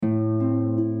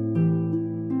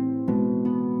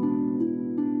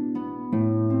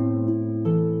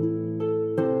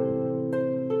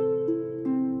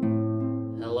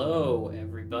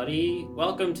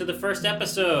welcome to the first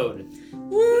episode.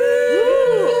 Woo!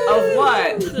 Of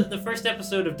what? The first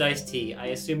episode of Dice Tea. I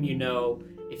assume you know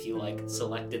if you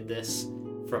selected this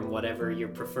from whatever your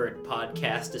preferred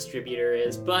podcast distributor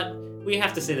is, but we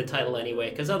have to say the title anyway,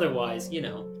 because otherwise,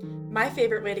 My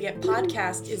favorite way to get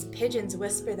podcast is pigeons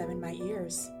whisper them in my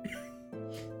ears.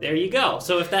 There you go.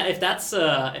 So if that's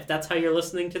how you're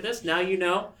listening to this, now you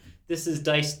know. This is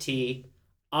Dice Tea.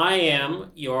 I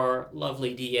am your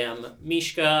lovely DM,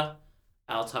 Mishka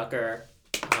Al Tucker.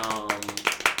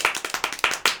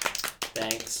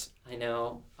 Thanks. I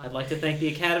know. I'd like to thank the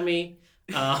Academy.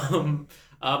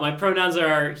 My pronouns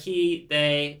are he,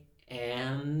 they,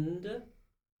 and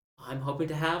I'm hoping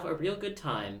to have a real good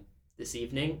time this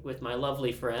evening with my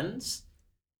lovely friends.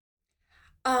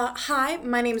 Hi,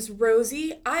 my name's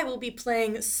Rosie. I will be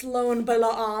playing Sloan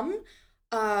Balaam,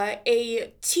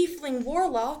 a tiefling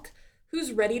warlock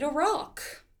who's ready to rock.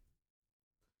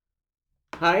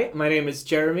 Hi, my name is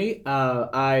Jeremy.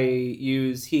 I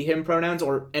use he, him pronouns,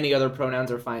 or any other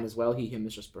pronouns are fine as well. He, him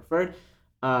is just preferred.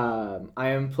 I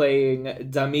am playing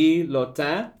Dami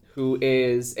Lotin, who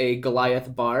is a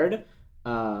Goliath bard.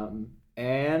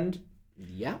 And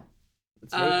yeah.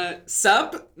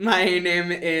 Sup, my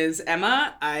name is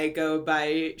Emma. I go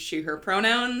by she, her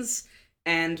pronouns.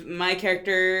 And my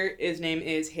character's name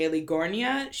is Haley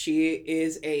Gornia. She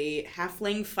is a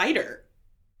halfling fighter.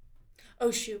 Oh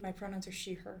shoot, my pronouns are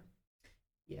she, her.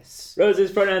 Yes.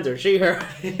 Rosie's pronouns are she, her.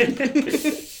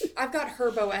 I've got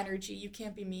herbo energy. You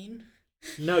can't be mean.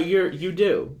 No, you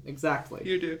do. Exactly.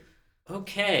 You do.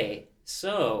 Okay,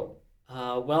 so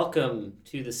welcome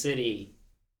to the city.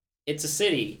 It's a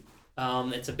city.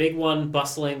 It's a big one,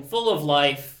 bustling, full of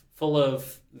life, full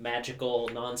of magical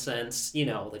nonsense,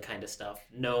 the kind of stuff.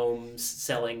 Gnomes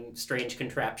selling strange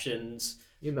contraptions.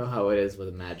 You know how it is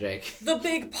with magic. The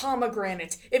big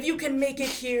pomegranate. If you can make it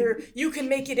here, you can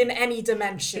make it in any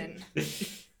dimension.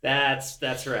 That's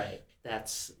right.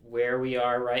 That's where we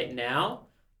are right now.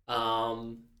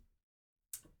 And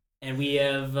we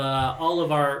have all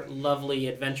of our lovely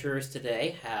adventurers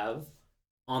today have,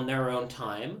 on their own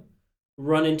time,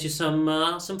 run into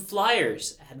some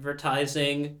flyers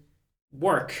advertising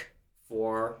work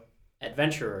for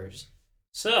adventurers.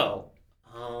 So,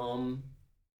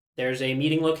 there's a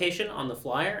meeting location on the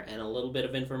flyer and a little bit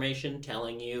of information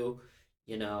telling you,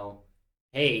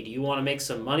 hey, do you want to make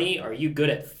some money? Are you good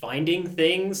at finding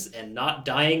things and not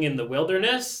dying in the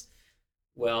wilderness?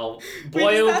 Well, boy,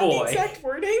 Wait, is that boy. the exact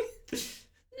wording?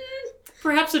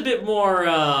 Perhaps a bit more,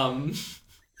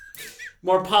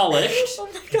 more polished. Oh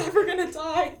my god, we're gonna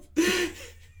die.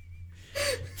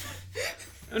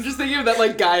 I'm just thinking of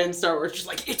that guy in Star Wars,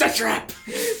 just it's a trap.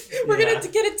 We're gonna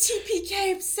get a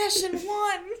TPK Obsession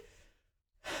 1.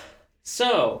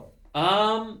 So,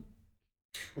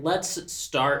 let's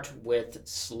start with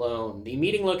Sloan. The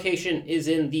meeting location is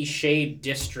in the Shade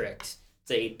District.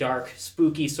 It's a dark,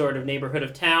 spooky sort of neighborhood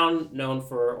of town known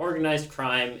for organized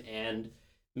crime and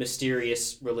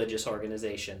mysterious religious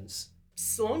organizations.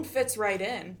 Sloan fits right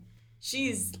in.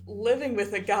 She's living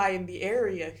with a guy in the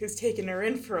area who's taken her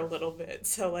in for a little bit.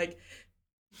 So,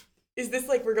 is this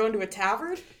we're going to a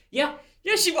tavern? Yeah.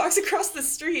 Yeah, she walks across the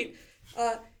street.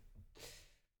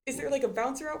 Is there a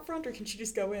bouncer out front, or can she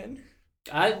just go in?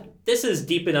 This is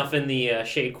deep enough in the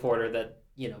Shade Quarter that,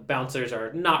 bouncers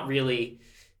are not really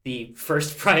the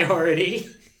first priority.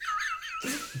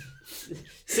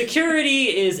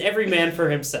 Security is every man for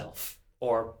himself,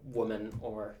 or woman,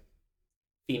 or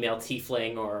female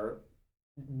tiefling, or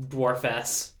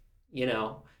dwarfess,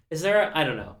 Is there I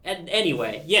don't know.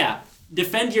 Anyway, yeah,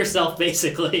 defend yourself,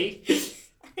 basically.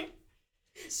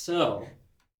 So,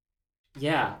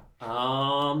 yeah,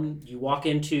 you walk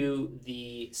into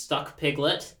the Stuck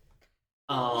Piglet.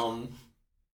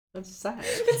 That's sad.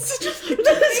 It's such a good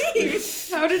name.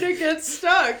 How did it get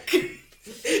stuck?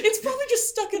 It's probably just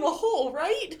stuck in a hole,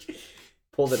 right?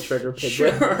 Pull the trigger, piglet.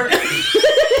 Sure.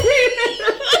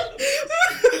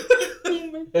 Oh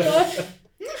my god.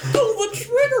 Pull the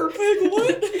trigger,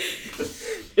 Piglet!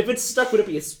 If it's stuck, would it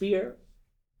be a spear?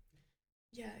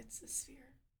 Yeah, it's a sphere.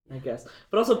 I guess.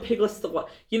 But also, Piglet's the one.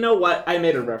 You know what? I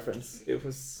made a reference. It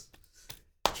was.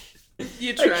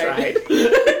 You I tried.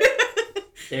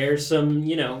 There's some,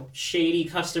 shady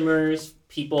customers,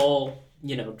 people,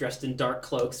 dressed in dark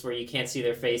cloaks where you can't see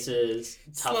their faces,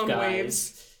 tough Sloan guys.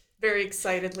 waves very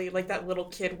excitedly, like that little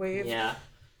kid wave. Yeah.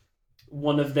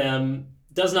 One of them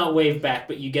does not wave back,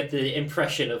 but you get the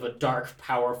impression of a dark,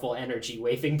 powerful energy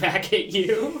waving back at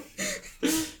you.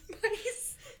 Nice.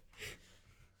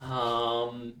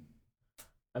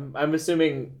 I'm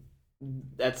assuming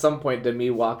at some point Demi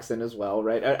walks in as well,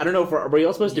 right? I don't know if were you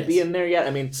all supposed to be Yes. in there yet?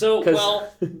 I mean, So, 'cause-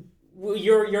 well,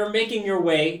 you're making your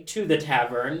way to the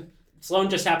tavern. Sloane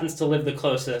just happens to live the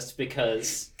closest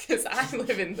because Because I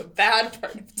live in the bad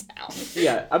part of town.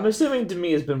 Yeah, I'm assuming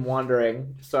Demi has been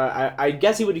wandering, so I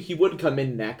guess he would come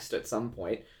in next at some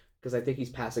point because I think he's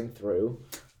passing through.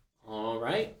 all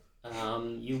right.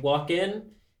 You walk in,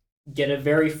 get a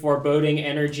very foreboding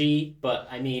energy, but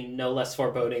I mean no less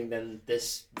foreboding than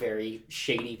this very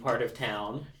shady part of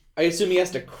town. I assume he has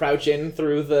to crouch in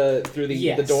through the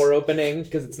Yes. door opening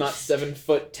because it's not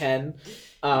 7'10".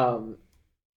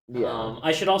 Yeah.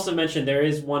 I should also mention there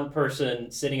is one person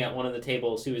sitting at one of the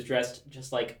tables who is dressed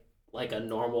just like a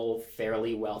normal,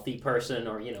 fairly wealthy person,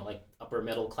 or like upper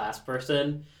middle class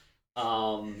person.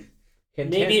 Hint,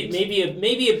 Maybe hint.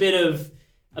 maybe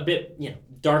a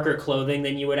bit darker clothing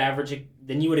than you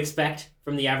would expect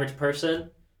from the average person.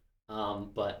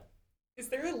 But Is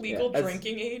there a legal Yeah, as-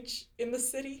 drinking age in the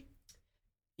city?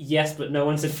 yes, but no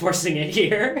one's enforcing it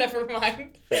here. Never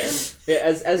mind. Yeah,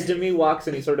 as Demi walks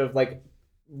in, he sort of like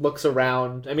looks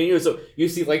around. I mean, you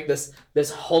see like this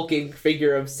hulking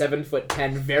figure of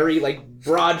 7'10", very like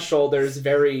broad shoulders,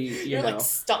 very You're like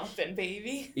stomping,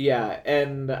 baby. yeah,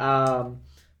 and God,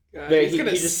 But he's he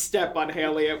gonna just- step on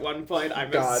Haley at one point. I'm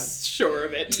God. sure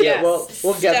of it. yeah, we'll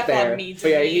get Step on there. me, But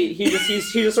yeah, Demi.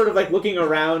 he's just sort of like looking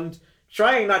around,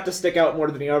 trying not to stick out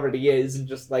more than he already is, and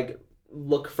just like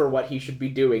look for what he should be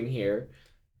doing here.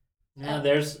 Yeah,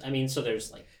 there's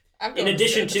like I'm in going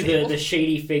addition sit to at the table.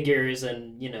 shady figures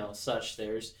and such,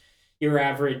 there's your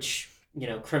average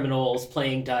criminals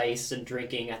playing dice and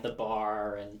drinking at the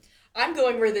bar, and I'm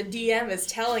going where the DM is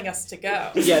telling us to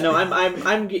go. Yeah, no,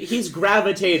 I'm he's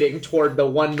gravitating toward the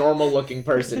one normal looking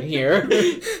person here.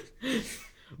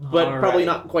 But All probably right.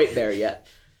 not quite there yet.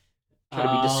 Try to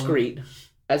be Um,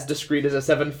 discreet as a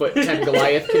 7'10"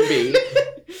 Goliath can be.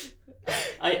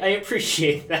 I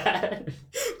appreciate that.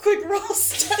 Quick, roll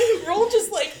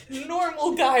just like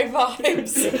normal guy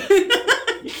vibes.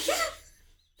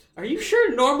 Are you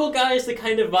sure normal guy is the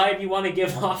kind of vibe you want to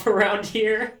give off around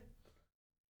here?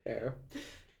 There.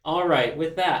 All right,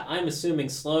 with that, I'm assuming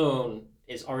Sloane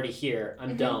is already here.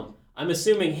 I'm Mhm. dumb. I'm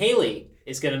assuming Haley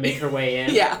is gonna make her way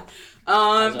in. Yeah.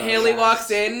 As a Haley last.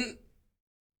 walks in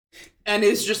and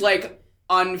is just like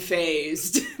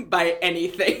unfazed by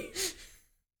anything.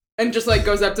 And just like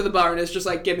goes up to the bar and is just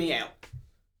like, give me ale.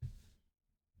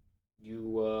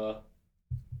 You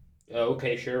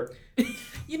okay, sure.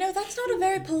 You know, that's not a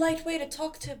very polite way to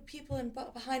talk to people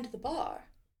behind the bar.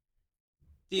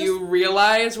 Do you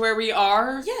realize where we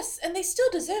are? Yes, and they still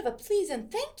deserve a please and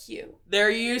thank you. They're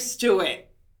used to it.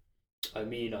 I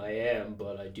mean, I am,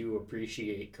 but I do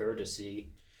appreciate courtesy.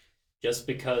 Just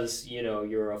because,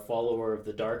 you're a follower of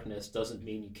the darkness doesn't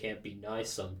mean you can't be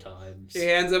nice sometimes. She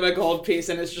hands him a gold piece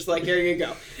and is just like, here you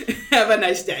go. Have a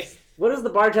nice day. What does the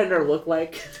bartender look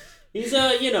like? He's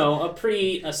a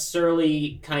pretty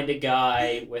surly kind of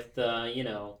guy with,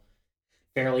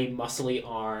 fairly muscly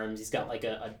arms. He's got like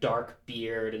a dark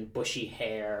beard and bushy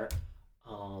hair.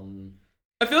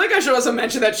 I feel like I should also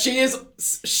mention that she is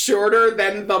shorter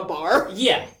than the bar.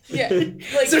 Yeah. Yeah,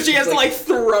 like So she has to like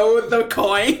throw the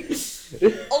coin.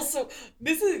 also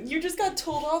you just got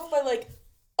told off by like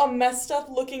a messed up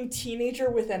looking teenager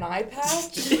with an eye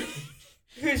patch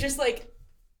who's just like,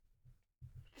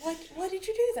 why did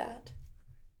you do that?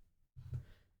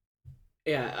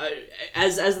 Yeah,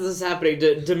 as this is happening,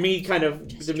 Demi kind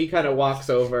of walks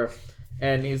over,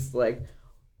 and he's like,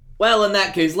 "Well, in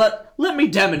that case, let me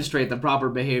demonstrate the proper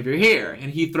behavior here."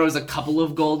 And he throws a couple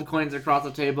of gold coins across the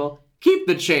table. "Keep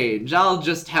the change. I'll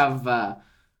just have.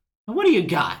 What do you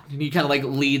got?" And he kind of like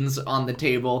leans on the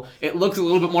table. It looks a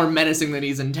little bit more menacing than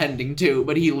he's intending to,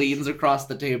 but he leans across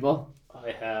the table.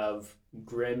 I have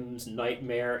Grimm's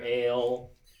Nightmare Ale.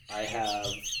 I have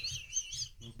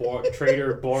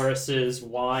Trader Boris's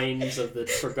Wines of the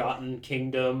Forgotten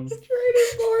Kingdom.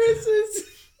 Trader Boris's.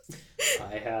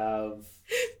 I have,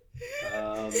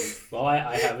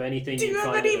 I have anything Do you'd you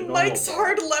have find any at a normal Mike's bar.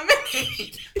 Hard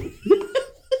Lemonade?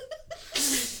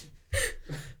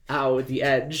 Ow, at the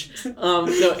edge.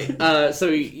 So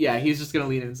yeah, he's just gonna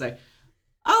lean in and say,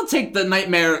 "I'll take the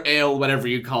Nightmare Ale, whatever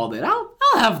you called it. I'll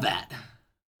have that.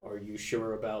 Are you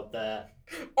sure about that?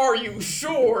 Are you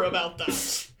sure about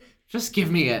that? Just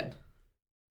give me it."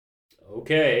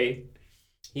 Okay.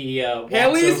 He walks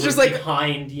Haley's over just like-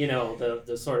 behind,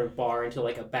 the sort of bar into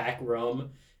like a back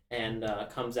room, and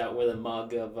comes out with a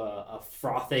mug of a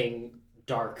frothing,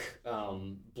 dark,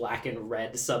 black and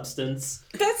red substance.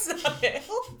 That's not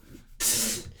ale.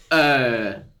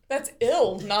 That's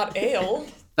ill, not ale.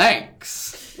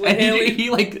 Thanks. Well, And Haley- he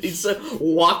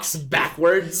walks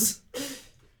backwards.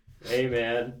 Hey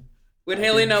man, Would I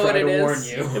Haley did know try what it to is? warn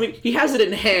you. I mean, he has it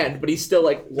in hand, but he's still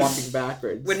like walking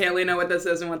backwards. Would Haley know what this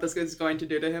is and what this is going to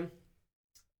do to him?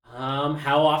 How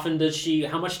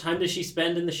much time does she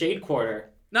spend in the Shade Quarter?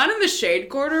 Not in the Shade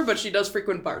Quarter, but she does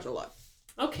frequent bars a lot.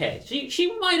 Okay,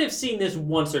 she might have seen this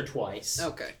once or twice.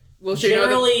 Okay. Will she know that...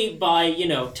 Generally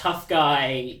by, tough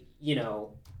guy,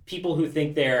 people who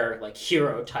think they're like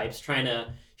hero types trying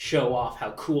to show off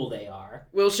how cool they are.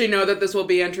 Will she know that this will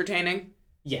be entertaining?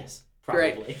 Yes,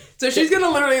 Great. probably. So she's gonna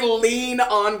literally lean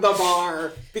on the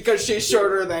bar because she's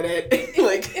shorter than it.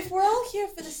 Like, If we're all here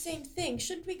for the same thing,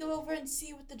 shouldn't we go over and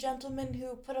see what the gentleman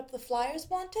who put up the flyers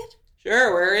wanted?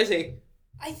 sure, where is he?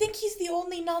 I think he's the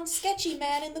only non-sketchy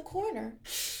man in the corner.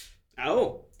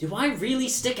 Oh. Do I really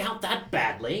stick out that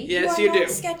badly? Yes, you you are do. not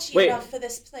sketchy Wait. enough for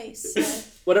this place, sir.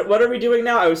 What are we doing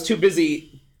now? I was too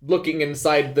busy looking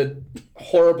inside the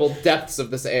horrible depths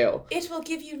of this ale. It will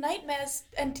give you nightmares,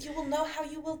 and you will know how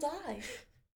you will die.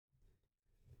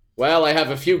 Well, I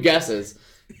have a few guesses.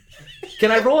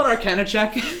 Can I roll an Arcana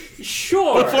check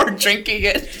Sure. before drinking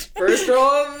it? First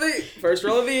roll of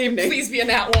the evening. Please be a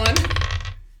nat 1.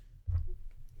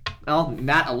 Well,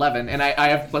 nat 11, and I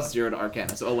have plus 0 to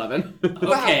Arcana, so 11. Wow,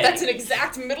 Okay. that's an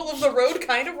exact middle of the road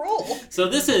kind of roll. So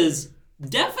this is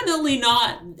definitely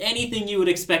not anything you would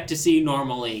expect to see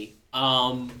normally.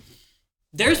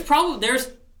 There's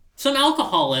some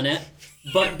alcohol in it,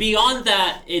 but beyond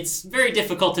that, it's very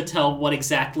difficult to tell what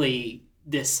exactly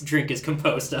this drink is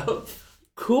composed of.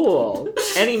 Cool.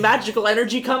 Any magical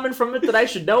energy coming from it that I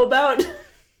should know about?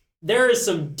 There is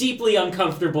some deeply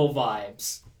uncomfortable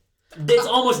vibes. There's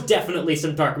almost definitely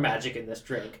some dark magic in this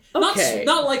drink. Okay.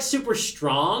 Not like super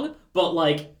strong, but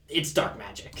like it's dark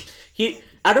magic.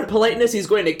 Out of politeness, he's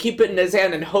going to keep it in his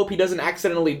hand and hope he doesn't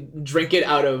accidentally drink it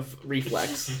out of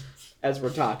reflex as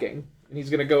we're talking. And he's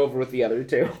going to go over with the other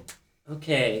two.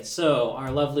 Okay, so our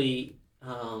lovely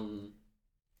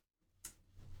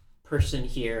person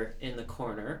here in the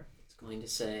corner is going to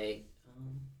say,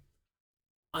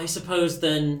 I suppose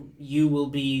then you will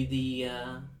be the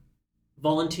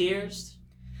volunteers?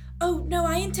 Oh, no,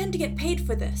 I intend to get paid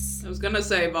for this. I was gonna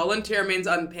say, volunteer means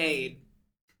unpaid.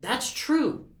 That's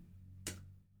true.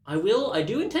 I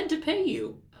do intend to pay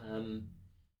you.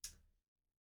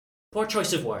 Poor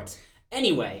choice of words.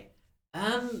 Anyway,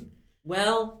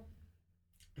 well,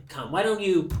 why don't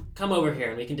you come over here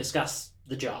and we can discuss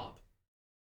the job.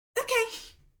 Okay.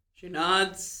 She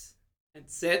nods and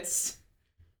sits,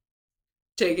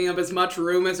 taking up as much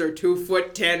room as her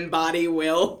 2'10" body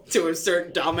will to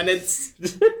assert dominance.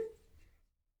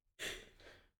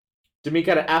 Demi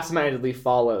kind of absentmindedly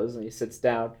follows and he sits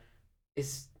down.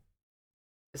 Is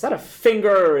that a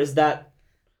finger or is that...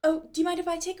 Oh, do you mind if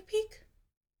I take a peek?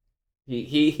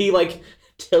 He like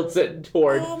tilts it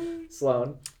toward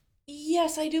Sloane.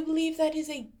 Yes, I do believe that is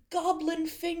a goblin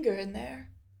finger in there.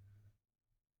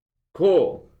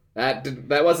 Cool. That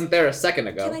wasn't there a second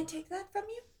ago. Can I take that from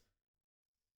you?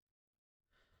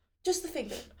 Just the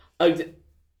finger. Why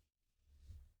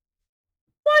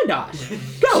not?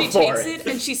 Go She for takes it. it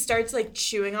and she starts like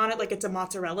chewing on it like it's a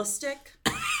mozzarella stick.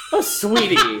 Oh,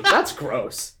 sweetie, that's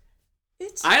gross.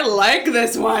 It's I like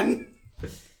this one.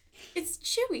 it's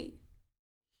chewy.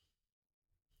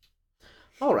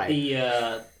 All right.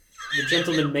 The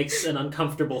gentleman makes an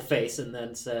uncomfortable face and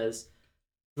then says,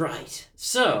 right,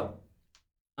 so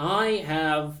I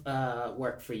have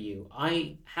work for you.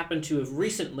 I happen to have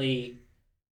recently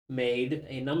made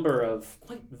a number of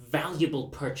quite valuable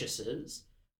purchases,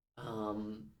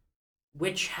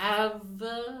 which have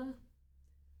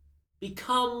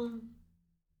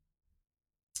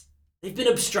they've been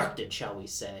obstructed, shall we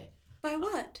say. By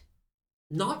what?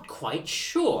 Not quite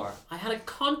sure. I had a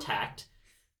contact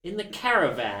in the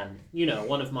caravan,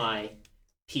 one of my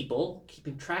people,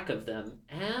 keeping track of them,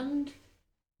 and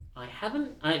I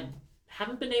haven't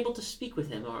been able to speak with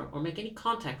him or make any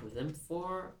contact with him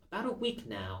for about a week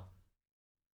now.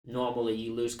 Normally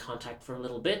you lose contact for a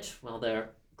little bit while they're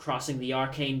crossing the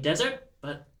arcane desert,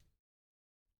 but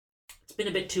it's been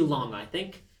a bit too long, I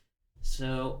think.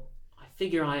 So I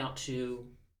figure I ought to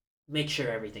make sure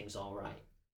everything's all right.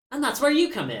 And that's where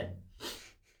you come in.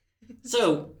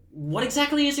 So, what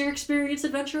exactly is your experience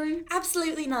adventuring?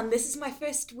 Absolutely none. This is my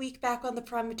first week back on the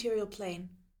prime material plane.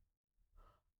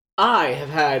 I have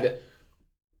had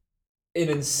an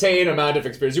insane amount of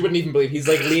experience. You wouldn't even believe. He's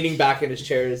like leaning back in his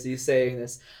chair as he's saying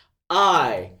this.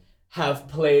 I have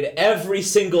played every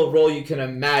single role you can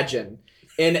imagine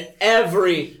in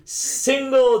every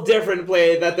single different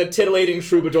play that the titillating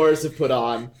troubadours have put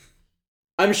on.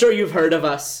 I'm sure you've heard of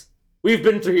us. We've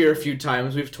been through here a few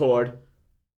times. We've toured.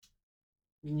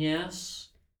 Yes.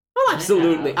 Well,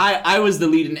 absolutely. I have. I was the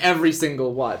lead in every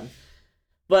single one.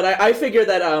 But I figure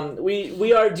that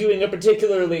we are doing a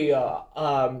particularly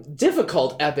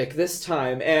difficult epic this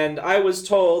time, and I was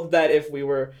told that if we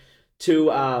were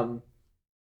to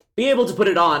be able to put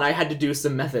it on, I had to do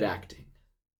some method acting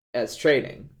as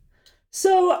training.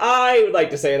 So I would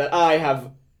like to say that I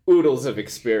have oodles of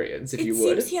experience, if you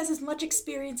would. It seems he has as much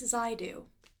experience as I do.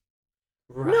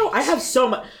 Right. No, I have so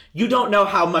much. You don't know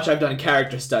how much I've done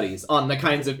character studies on the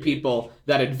kinds of people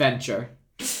that adventure.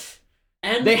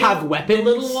 And They have the weapons.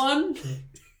 little one.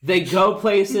 They go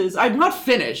places. I'm not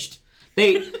finished.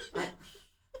 They Is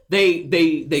go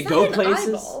that an places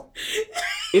eyeball?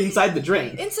 inside the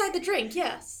drink. Inside the drink,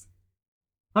 yes.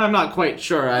 I'm not quite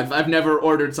sure. I've never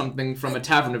ordered something from a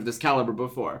tavern of this caliber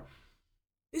before.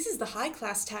 This is the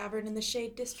high-class tavern in the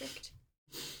Shade District.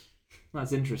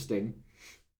 That's interesting.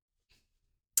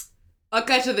 I'll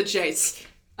cut to the chase.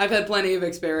 I've had plenty of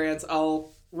experience.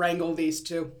 I'll wrangle these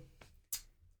two.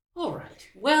 All right.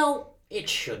 Well, it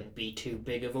shouldn't be too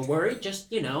big of a worry. Just,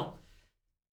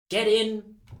 get in,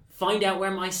 find out where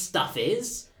my stuff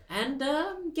is, and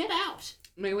get out.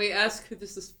 May we ask who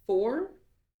this is for?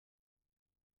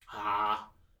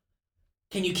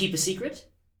 Can you keep a secret?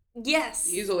 Yes.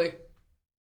 Easily.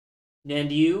 And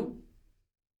you?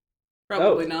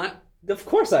 Probably not. Of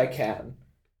course I can.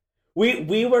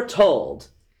 We were told.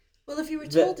 Well, if you were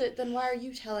told it, then why are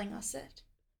you telling us it?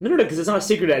 No, because it's not a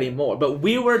secret anymore. But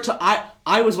we were to.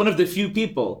 I was one of the few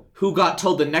people who got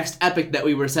told the next epic that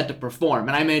we were set to perform,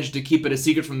 and I managed to keep it a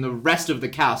secret from the rest of the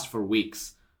cast for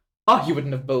weeks. Oh, you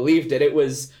wouldn't have believed it. It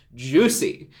was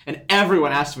juicy, and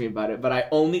everyone asked me about it, but I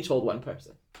only told one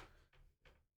person.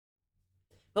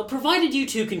 Well, provided you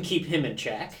two can keep him in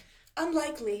check.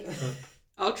 Unlikely.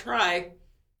 I'll try.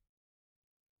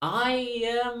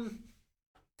 I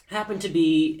happen to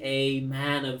be a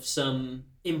man of some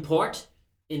import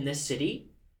in this city,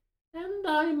 and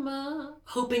I'm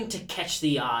hoping to catch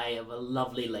the eye of a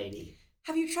lovely lady.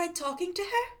 Have you tried talking to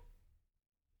her?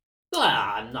 Well,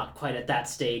 I'm not quite at that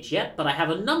stage yet, but I have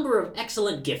a number of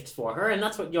excellent gifts for her, and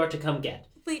that's what you're to come get.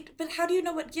 Wait, but how do you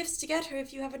know what gifts to get her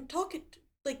if you haven't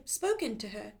spoken to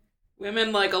her?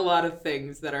 Women like a lot of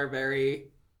things that are very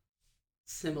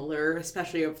similar,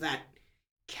 especially of that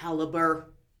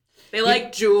caliber. They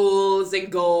like jewels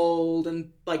and gold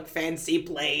and like fancy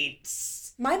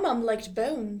plates. My mom liked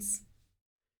bones.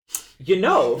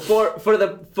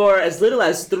 For as little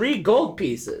as 3 gold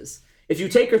pieces, if you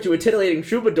take her to a titillating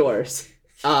troubadour's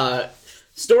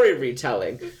story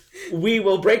retelling, we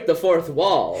will break the fourth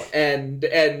wall and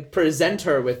present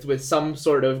her with some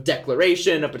sort of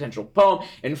declaration, a potential poem.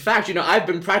 In fact, I've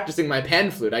been practicing my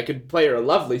pan flute. I could play her a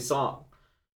lovely song.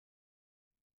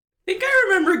 I think I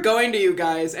remember going to you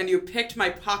guys and you picked my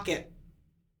pocket.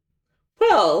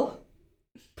 Well,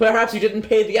 perhaps you didn't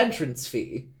pay the entrance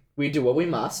fee. We do what we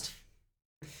must.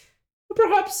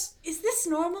 Perhaps. Is this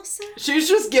normal, sir? She's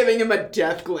just giving him a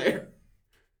death glare.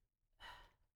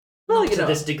 Well, Not to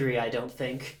this degree, I don't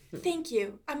think. Thank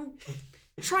you. I'm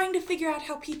trying to figure out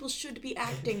how people should be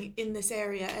acting in this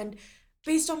area, and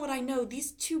based on what I know,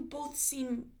 these two both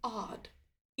seem odd,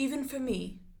 even for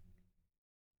me.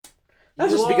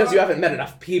 That's just because you haven't met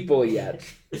enough people yet.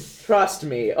 Trust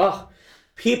me. Oh,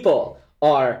 people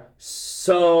are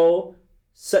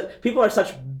people are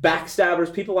such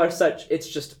backstabbers. People are such. It's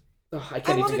just. Oh, I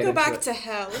can't I want even to get go into back it. to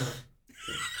hell.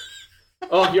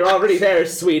 Oh, you're already there,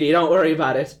 sweetie. Don't worry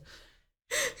about it.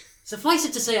 Suffice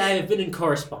it to say, I have been in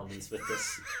correspondence with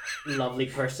this lovely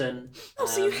person. Oh,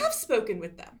 so you have spoken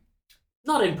with them.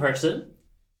 Not in person,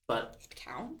 but It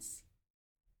counts.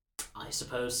 I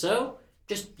suppose so.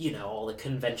 Just, all the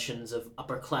conventions of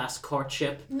upper-class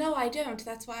courtship. No, I don't.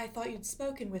 That's why I thought you'd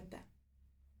spoken with them.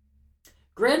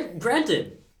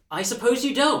 Granted, I suppose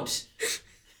you don't.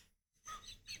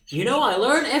 I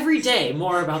learn every day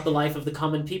more about the life of the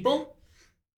common people.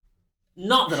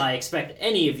 Not that I expect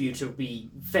any of you to be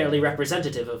fairly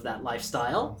representative of that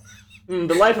lifestyle.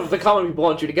 The life of the common people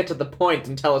wants you to get to the point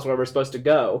and tell us where we're supposed to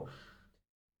go.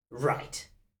 Right.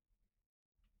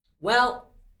 Well,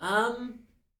 I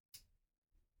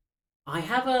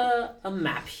have a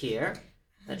map here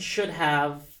that should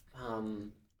have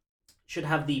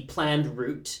the planned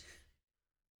route.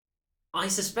 I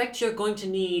suspect you're going to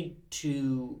need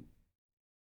to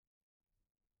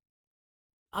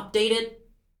update it.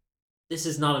 This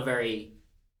is not a very...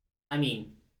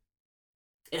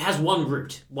 it has one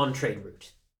route, one trade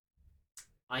route.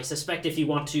 I suspect if you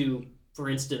want to, for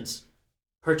instance,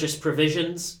 purchase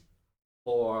provisions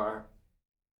or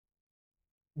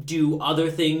do other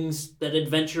things that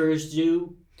adventurers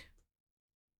do,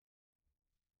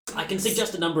 I can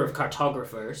suggest a number of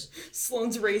cartographers.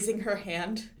 Sloane's raising her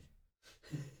hand.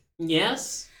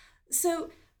 Yes?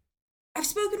 So, I've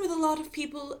spoken with a lot of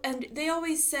people, and they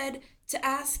always said to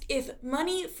ask if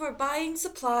money for buying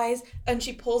supplies, and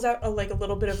she pulls out a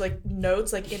little bit of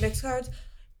notes, index cards,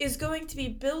 is going to be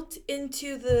built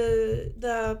into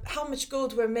the how much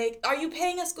gold we're making. Are you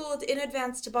paying us gold in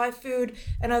advance to buy food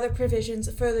and other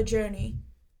provisions for the journey?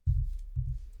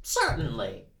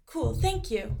 Certainly. Cool, thank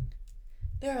you.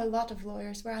 There are a lot of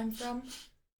lawyers where I'm from.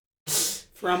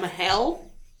 From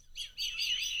hell?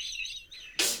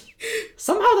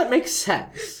 Somehow that makes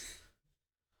sense.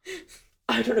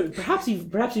 I don't know. Perhaps he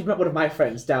met one of my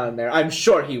friends down there. I'm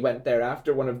sure he went there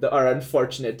after one of our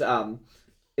unfortunate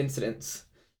incidents.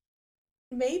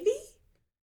 Maybe?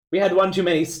 We had one too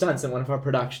many stunts in one of our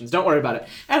productions. Don't worry about it.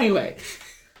 Anyway.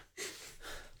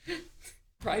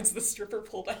 Rides the stripper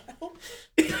pole to hell.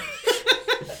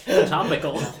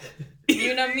 Topical.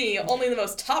 You know me, only the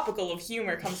most topical of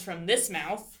humor comes from this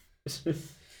mouth.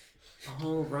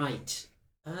 All right.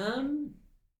 Are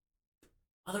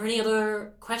there any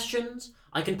other questions?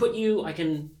 He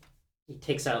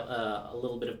takes out a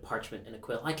little bit of parchment and a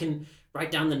quill. I can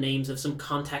write down the names of some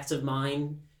contacts of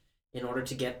mine in order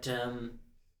to get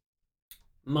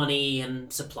money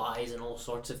and supplies and all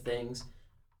sorts of things.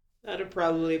 That'd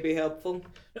probably be helpful.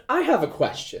 I have a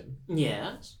question.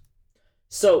 Yes.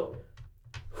 So,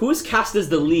 who's cast as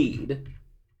the lead?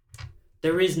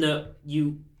 There is no...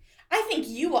 You... I think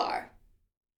you are.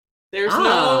 There's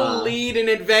no lead in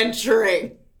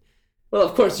adventuring. Well,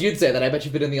 of course you'd say that. I bet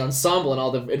you've been in the ensemble and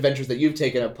all the adventures that you've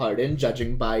taken a part in,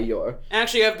 judging by your...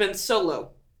 Actually, I've been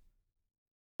solo.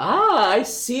 I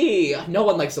see. No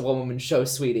one likes a one-woman show,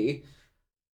 sweetie.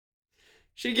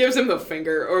 She gives him the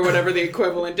finger, or whatever the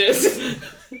equivalent is.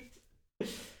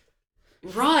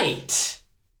 Right.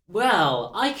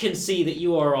 Well, I can see that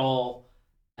you are all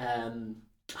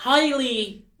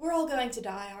highly... We're all going to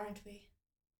die, aren't we?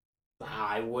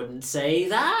 I wouldn't say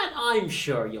that. I'm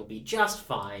sure you'll be just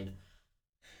fine.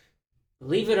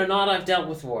 Believe it or not, I've dealt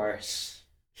with worse.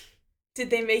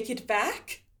 Did they make it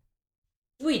back?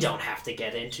 We don't have to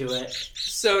get into it.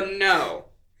 So no.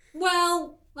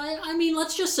 Well, I mean,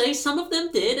 let's just say some of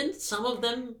them did, and some of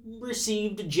them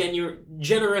received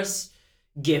generous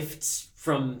gifts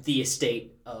from the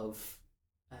estate of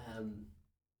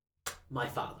my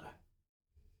father.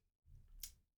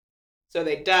 So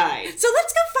they died. So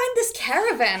let's go find this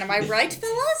caravan, am I right,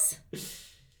 fellas?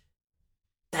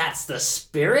 That's the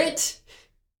spirit?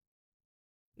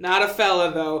 Not a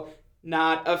fella, though.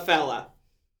 Not a fella.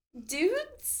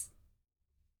 Dudes?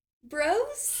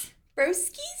 Bros?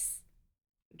 Broskies?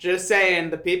 Just saying,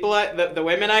 the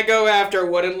women I go after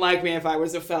wouldn't like me if I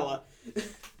was a fella.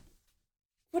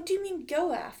 What do you mean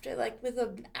go after? Like with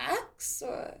an axe,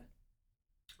 or...?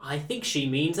 I think she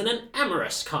means in an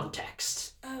amorous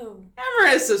context. Oh.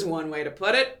 Amorous is one way to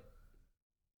put it.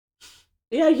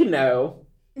 Yeah, you know.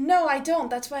 No, I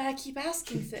don't. That's why I keep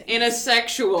asking things. In a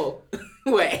sexual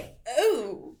way.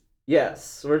 Oh.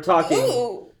 Yes, we're talking...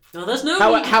 Oh. No, there's no need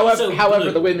to be so however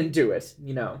blue. the women do it,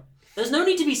 you know. There's no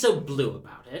need to be so blue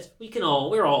about it.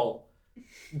 We're all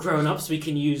grown-ups. We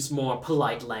can use more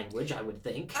polite language, I would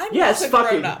think. I'm Yes, not a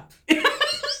fucking- grown-up.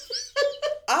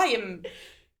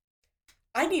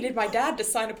 I needed my dad to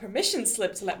sign a permission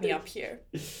slip to let me up here.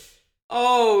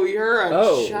 Oh, you're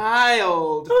a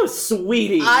child. Oh,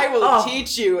 sweetie. I will Oh,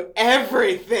 teach you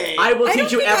everything. I will I don't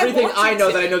teach you think I everything want I you know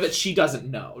to. that I know that she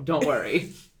doesn't know. Don't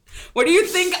worry. What do you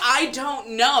think I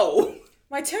don't know?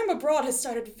 My term abroad has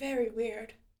started very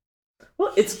weird.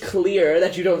 Well, it's clear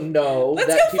that you don't know Let's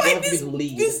that go people find have to be the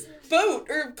lead. this boat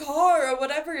or car or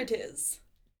whatever it is.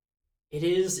 It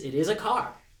is a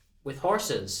car with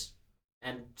horses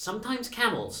and sometimes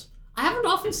camels. I haven't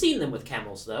often seen them with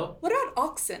camels, though. What about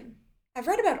oxen? I've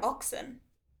read about oxen.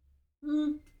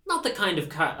 Not the kind of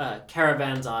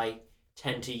caravans I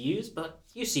tend to use, but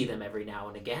you see them every now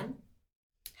and again.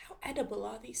 How edible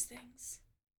are these things?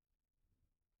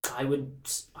 I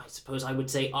suppose I would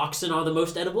say oxen are the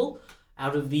most edible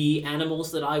out of the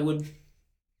animals that I would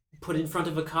put in front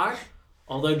of a cart.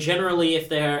 Although generally, if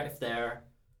they're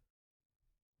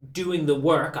doing the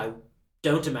work, I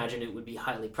don't imagine it would be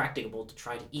highly practicable to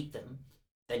try to eat them.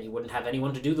 Then you wouldn't have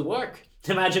anyone to do the work.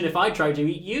 Imagine if I tried to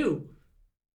eat you.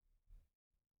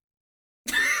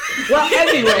 Well,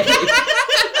 anyway.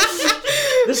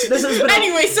 this has been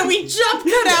Anyway, so we jump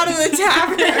cut out of the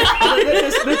tavern.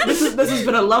 this has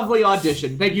been a lovely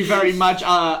audition. Thank you very much.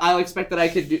 I'll expect that I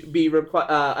could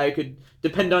I could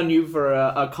depend on you for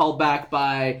a call back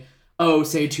by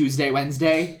say Tuesday,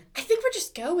 Wednesday. I think we're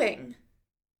just going.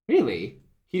 Really?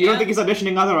 You don't think he's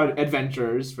auditioning other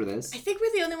adventurers for this? I think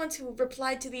we're the only ones who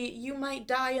replied to the "you might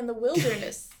die in the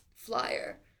wilderness"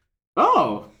 flyer.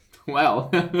 Oh,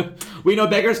 Well, we know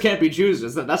beggars can't be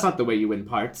choosers. That's not the way you win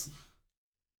parts.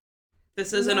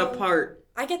 This isn't a No. part.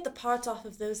 I get the parts off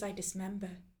of those I dismember.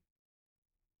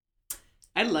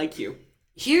 I like you.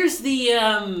 Here's the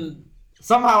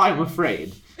Somehow I'm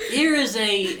afraid. here is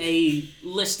a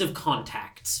list of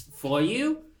contacts for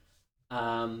you.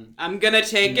 I'm gonna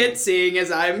take it, seeing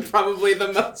as I'm probably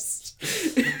the most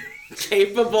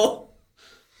capable.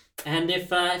 And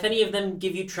if any of them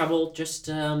give you trouble, just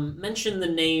mention the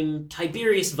name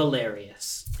Tiberius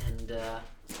Valerius, and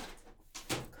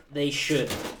they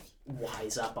should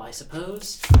wise up, I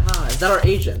suppose. Ah, is that our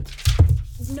agent?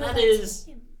 No, That that's is-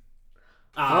 him.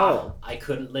 Oh. I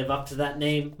couldn't live up to that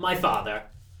name. My father.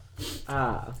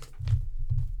 Ah.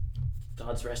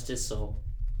 God's rest his soul.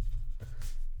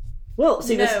 Well,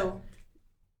 see, No.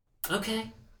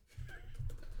 Okay.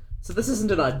 this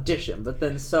isn't an audition, but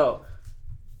then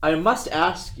I must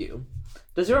ask you,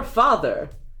 does your father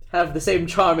have the same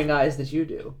charming eyes that you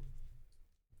do?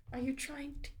 Are you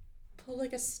trying to pull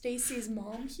like a Stacy's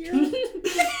mom here?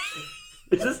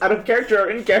 Is this out of character or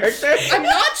in character? I'm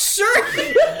not sure.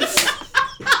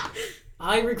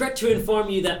 I regret to inform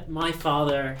you that my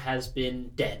father has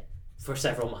been dead for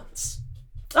several months.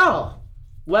 Oh,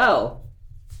 well,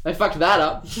 I fucked that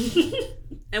up.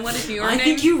 And what is your I name?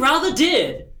 think you rather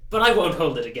did, but I won't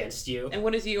hold it against you. And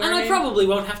what is your And name? I probably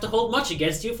won't have to hold much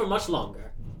against you for much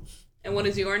longer. And what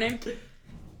is your name?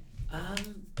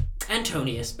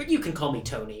 Antonius, but you can call me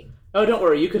Tony. Oh, don't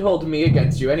worry, you could hold me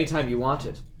against you anytime you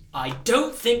wanted. I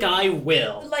don't think I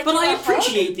will, Like but in I a hug?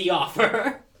 appreciate the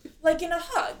offer. Like in a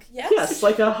hug, yes? Yes,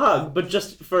 like a hug, but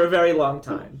just for a very long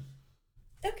time.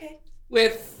 Okay.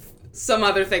 With some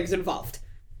other things involved.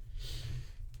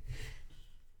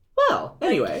 Well,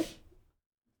 anyway.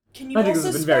 Can you I think this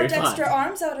also has been very sprout fun. extra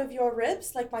arms out of your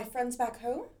ribs like my friends back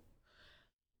home?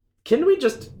 Can we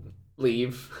just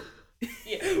leave?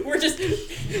 Yeah, we're just...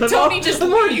 I'm Tony just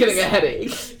I'm already leaves. getting a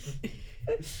headache.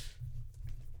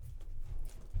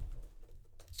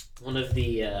 One of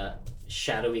the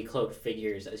shadowy cloaked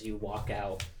figures as you walk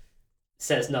out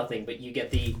says nothing, but you get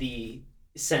the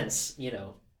sense,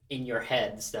 in your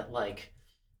heads that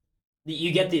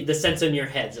you get the sense in your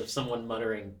heads of someone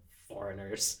muttering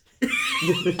foreigners.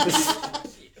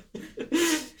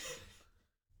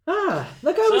 Ah,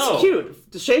 that guy was So- cute.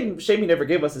 Shame he never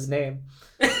gave us his name.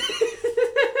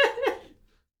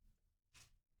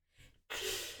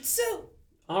 So,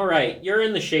 All right, you're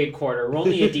in the shade quarter. Roll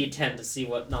me a d10 to see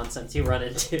what nonsense you run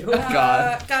into.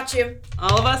 God. got you.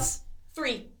 All of us?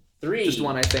 3. 3. Just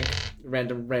one, I think.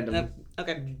 Random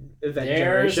Okay. event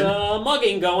There's generation. a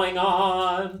mugging going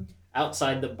on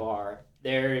outside the bar.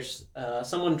 There's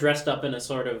someone dressed up in a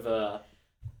sort of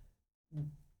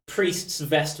priest's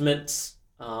vestments.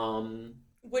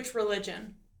 Which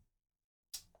religion?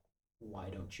 Why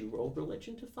don't you roll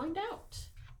religion to find out?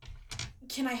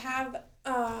 Can I have,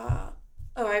 I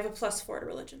have a +4 to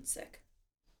religion. Sick.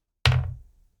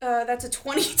 That's a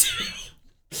 22.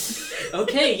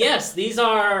 Okay, yes, these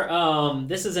are.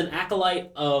 This is an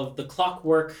acolyte of the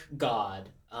Clockwork God.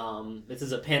 This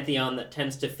is a pantheon that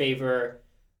tends to favor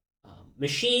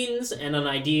machines and an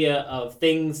idea of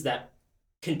things that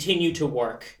continue to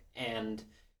work and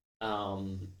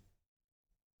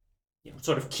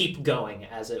sort of keep going,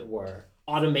 as it were.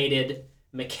 Automated,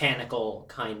 mechanical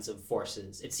kinds of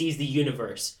forces. It sees the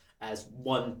universe as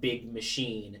one big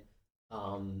machine.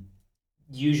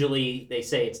 Usually, they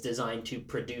say it's designed to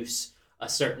produce a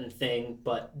certain thing,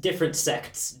 but different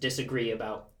sects disagree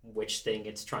about which thing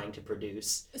it's trying to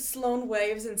produce. Sloane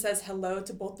waves and says hello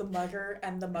to both the mugger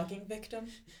and the mugging victim.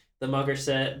 The mugger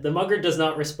does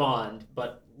not respond,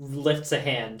 but lifts a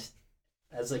hand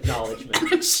as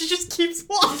acknowledgement. She just keeps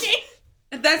walking.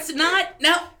 That's not...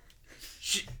 No.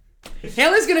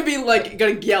 Haley's gonna be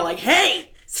gonna yell hey!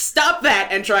 Stop that!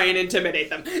 And try and intimidate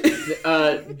them.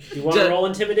 You want to roll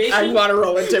intimidation? I want to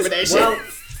roll intimidation.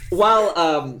 While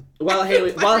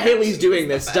Haley's doing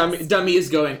this, Dummy is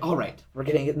going, all right, we're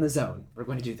getting it in the zone. We're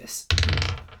going to do this.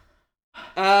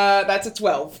 That's a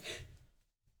 12.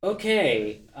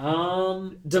 Okay.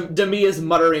 Dummy is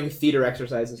muttering theater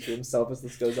exercises to himself as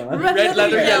this goes on. Red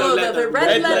leather, yellow leather,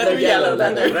 red leather, yellow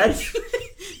leather. Red.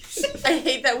 I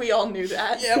hate that we all knew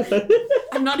that. Yep.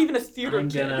 I'm not even a theater I'm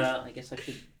kid. gonna. I guess I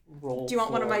should roll. Do you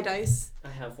want one of for- my dice? I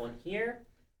have one here.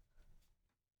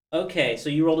 Okay, so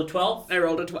you rolled a 12. I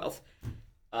rolled a 12.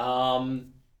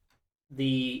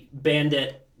 The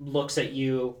bandit looks at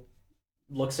you,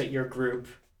 looks at your group,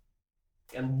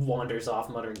 and wanders off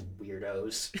muttering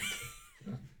weirdos.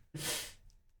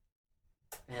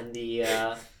 And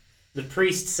the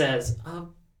priest says,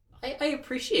 I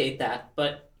appreciate that,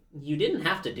 but You didn't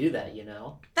have to do that, you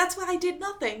know. That's why I did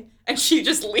nothing. And she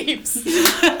just leaves.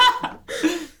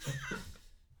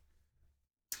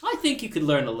 I think you could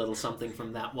learn a little something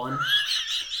from that one.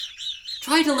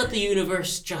 Try to let the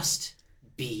universe just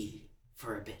be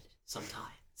for a bit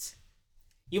sometimes.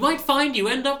 You might find you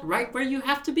end up right where you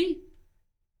have to be.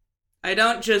 I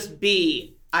don't just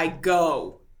be, I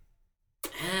go.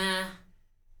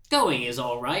 Going is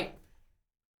all right.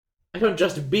 I don't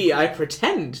just be, I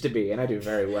pretend to be, and I do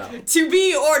very well. To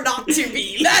be or not to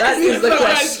be? That is the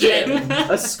question.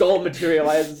 question. A skull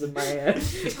materializes in my head.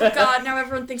 Oh god, now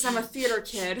everyone thinks I'm a theater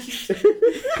kid.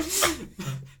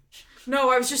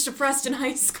 No, I was just depressed in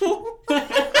high school.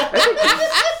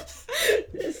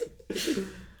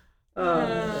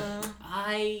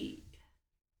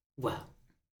 Well,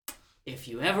 if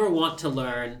you ever want to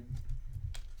learn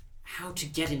how to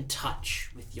get in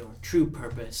touch with your true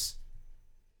purpose,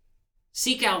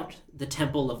 seek out the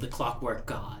Temple of the Clockwork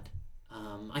God.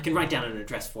 I can write down an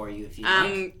address for you if you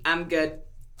like. I'm good.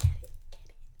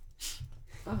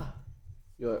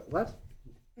 You're what?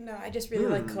 No, I just really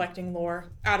like collecting lore.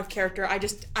 Out of character. I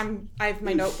have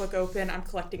my notebook open. I'm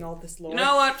collecting all this lore. You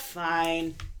know what?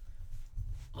 Fine.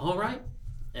 All right.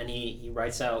 And he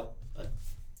writes out a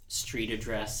street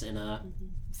address in a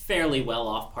fairly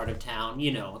well-off part of town.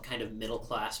 You know, a kind of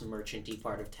middle-class, merchant-y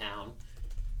part of town.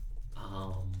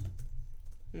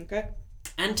 Okay.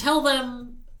 And tell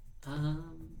them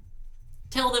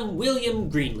William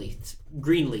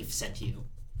Greenleaf sent you.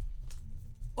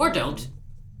 Or don't.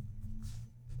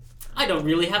 I don't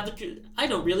really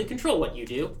control what you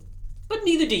do, but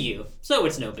neither do you, so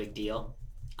it's no big deal.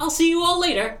 I'll see you all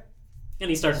later. And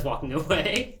he starts walking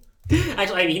away.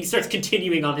 Actually, I mean, he starts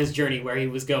continuing on his journey where he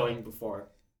was going before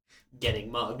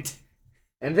getting mugged.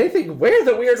 And they think we're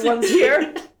the weird ones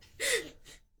here.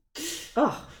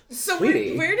 Oh, So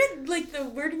sweetie. where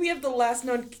did we have the last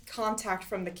known contact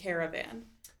from the caravan?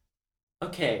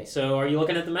 Okay, so are you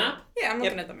looking at the map? Yeah, I'm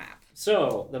looking at the map.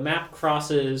 So the map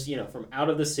crosses, from out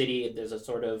of the city. There's a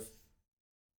sort of,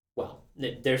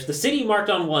 there's the city marked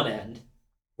on one end,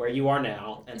 where you are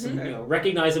now, and some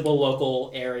recognizable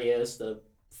local areas, the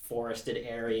forested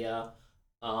area.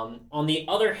 On the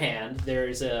other hand,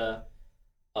 there's a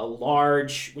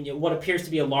large, what appears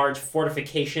to be a large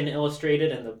fortification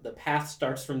illustrated, and the path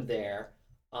starts from there.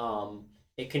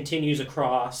 It continues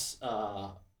across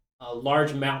a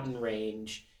large mountain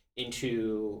range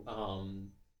into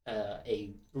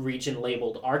a region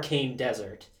labeled Arcane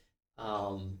Desert,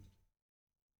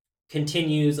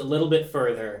 continues a little bit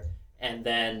further, and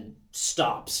then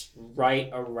stops right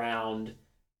around,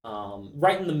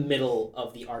 right in the middle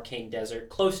of the Arcane Desert,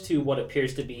 close to what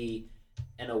appears to be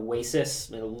an oasis.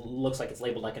 It looks like it's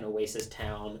labeled like an oasis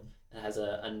town. It has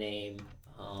a name,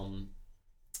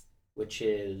 which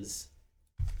is...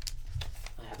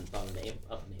 I haven't thought of a name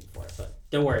for it, but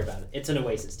don't worry about it. It's an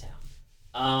oasis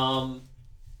town.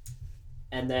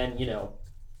 And then,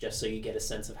 just so you get a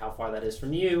sense of how far that is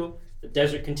from you, the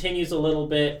desert continues a little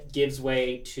bit, gives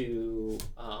way to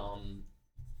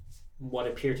what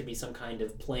appear to be some kind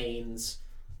of plains.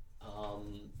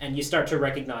 And you start to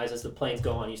recognize, as the plains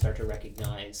go on, you start to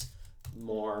recognize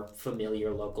more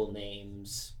familiar local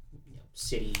names,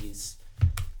 cities,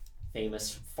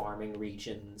 famous farming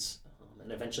regions,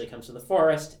 and eventually comes to the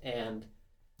forest and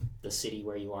the city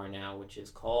where you are now, which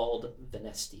is called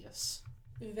Venestius.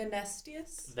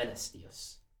 Venestius?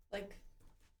 Venestius. Like,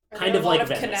 kind of like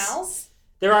Venice. Canals?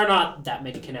 There are not that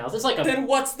many canals. It's like a... Then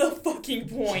what's the fucking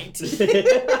point?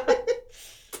 It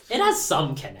has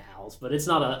some canals, but it's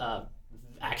not a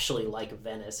actually like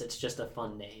Venice. It's just a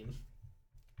fun name.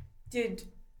 Did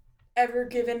Ever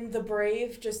Given the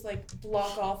Brave just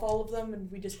block off all of them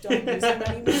and we just don't use them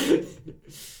anymore?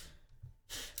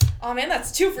 Oh man,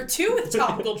 that's 2 for 2 with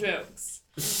topical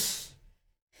jokes.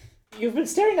 You've been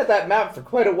staring at that map for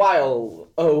quite a while,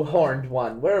 oh horned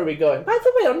one. Where are we going? By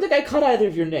the way, I don't think I caught either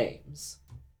of your names.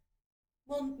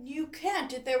 Well, you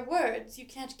can't. They're words. You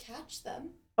can't catch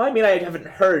them. I mean, I haven't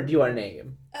heard your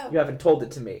name. Oh. You haven't told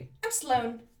it to me. I'm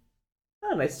Sloane.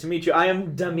 Oh, nice to meet you. I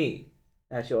am Dami,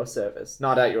 at your service.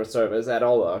 Not at your service, at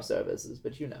all our services,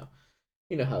 but you know.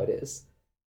 You know how it is.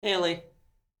 Haley.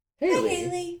 Haley. Hi,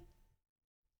 Haley.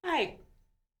 Hi.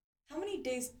 How many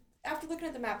days, after looking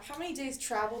at the map, how many days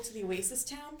travel to the Oasis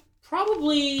town?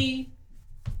 Probably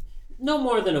no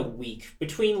more than a week.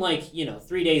 Between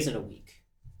 3 days and a week.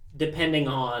 Depending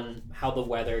on how the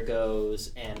weather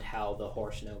goes and how the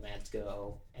horse nomads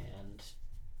go and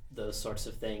those sorts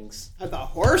of things. How the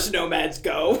horse nomads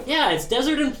go? Yeah, it's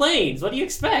desert and plains. What do you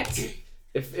expect?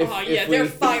 They're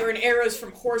firing arrows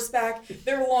from horseback.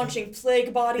 They're launching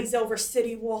plague bodies over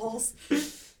city walls.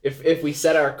 if we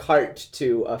set our cart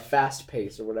to a fast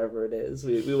pace or whatever it is,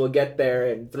 we will get there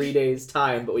in 3 days'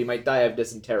 time, but we might die of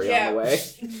dysentery on the way.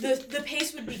 The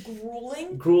pace would be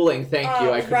grueling. Grueling, thank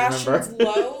you. I couldn't rations remember.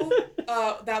 low.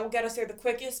 That will get us there the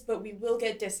quickest, but we will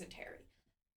get dysentery.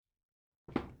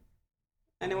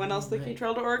 Anyone else thinking Right.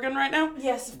 Trail to Oregon right now?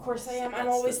 Yes, of course I am. I'm That's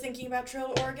always the- thinking about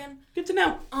Trail to Oregon. Good to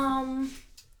know.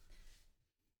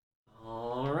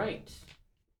 All right.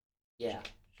 Yeah.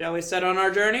 Shall we set on our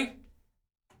journey?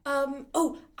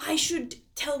 Oh, I should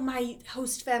tell my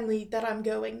host family that I'm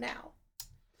going now.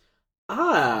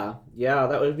 Yeah,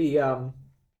 that would be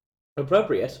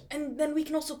appropriate. And then we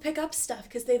can also pick up stuff,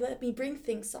 because they let me bring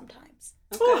things sometimes.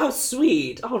 Oh, how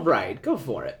sweet! All right, go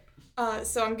for it.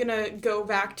 So I'm gonna go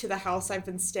back to the house I've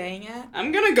been staying at.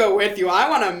 I'm gonna go with you. I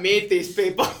want to meet these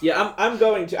people. Yeah, I'm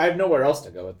going to. I have nowhere else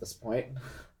to go at this point.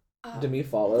 Demi What's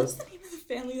follows. the name of the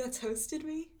family that's hosted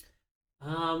me?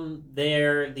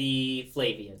 They're the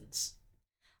Flavians.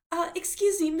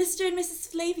 Excuse me, Mr. and Mrs.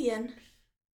 Flavian.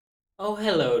 Oh,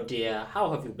 hello, dear.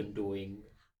 How have you been doing?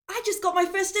 I just got my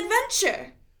first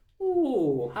adventure.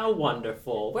 Ooh, how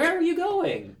wonderful. Where are you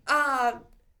going?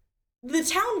 The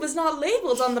town was not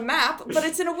labeled on the map, but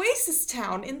it's an oasis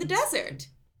town in the desert.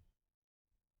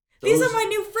 These Those- are my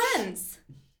new friends.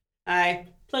 Hi.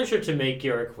 Pleasure to make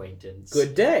your acquaintance.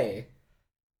 Good day.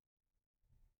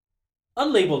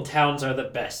 Unlabeled towns are the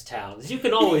best towns. You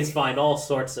can always find all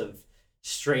sorts of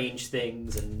strange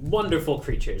things and wonderful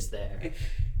creatures there.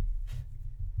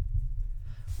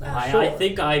 I Sure.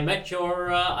 think I met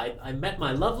your I met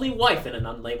my lovely wife in an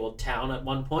unlabeled town at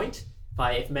one point,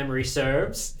 if memory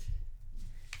serves.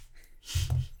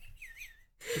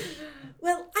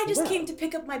 Well, I just Well. came to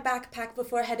pick up my backpack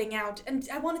before heading out, and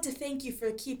I wanted to thank you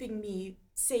for keeping me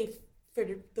safe for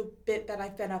the bit that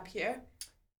I've been up here.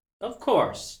 Of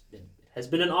course. It has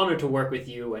been an honor to work with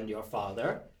you and your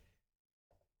father.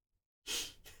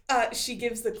 She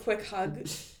gives the quick hug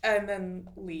and then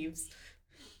leaves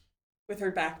with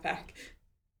her backpack.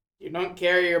 You don't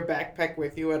carry your backpack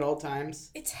with you at all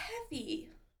times. It's heavy.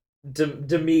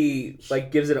 Demi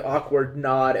like gives an awkward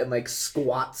nod and like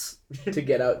squats to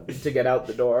get out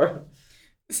the door.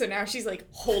 So now she's like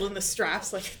holding the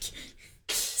straps like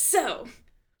so.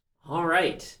 All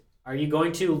right. Are you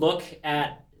going to look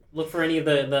for any of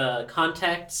the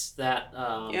contacts that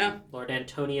Yeah. Lord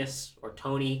Antonius or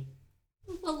Tony?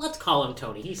 Well, let's call him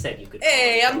Tony. He said you could. Call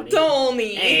Hey, him I'm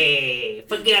Tony. Hey,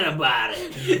 forget about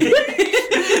it.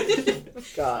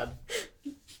 God.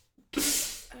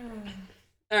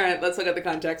 All right, let's look at the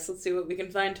contacts. Let's see what we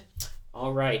can find.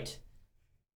 All right.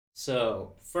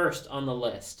 So first on the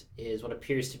list is what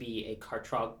appears to be a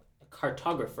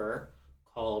cartographer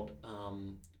called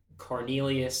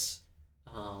Cornelius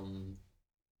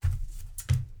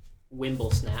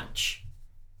Wimblesnatch.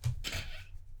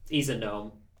 He's a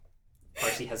gnome. Of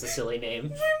course, he has a silly name.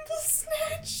 Wimble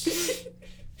snatch.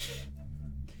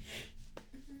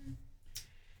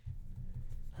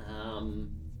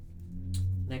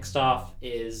 Next off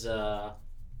is an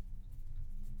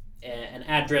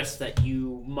address that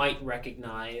you might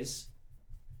recognize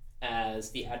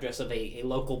as the address of a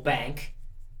local bank,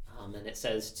 and it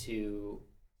says to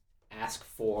ask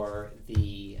for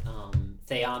the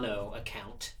Theano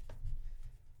account.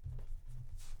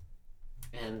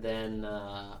 And then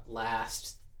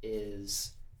last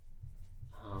is,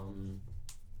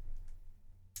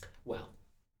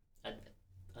 a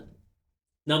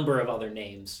number of other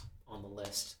names on the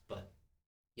list, but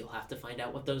you'll have to find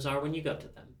out what those are when you go to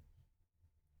them.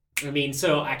 I mean,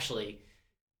 so actually,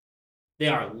 they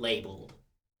are labeled.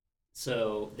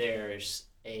 So there's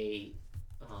a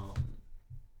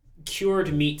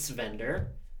cured meats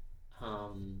vendor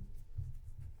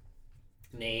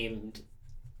named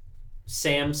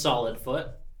Sam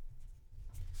Solidfoot.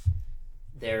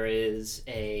 There is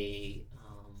a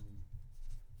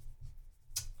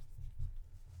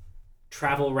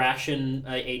travel rations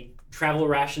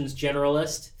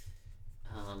generalist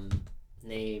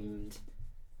named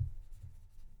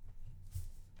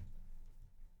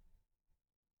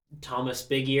Thomas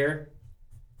Big Ear,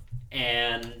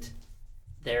 and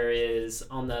there is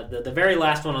on the very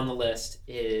last one on the list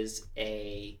is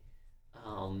a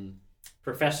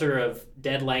professor of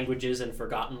dead languages and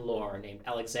forgotten lore named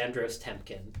Alexandros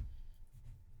Temkin,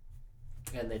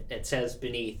 and it says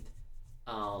beneath,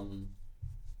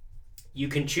 you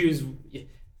can choose.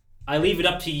 I leave it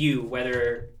up to you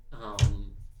whether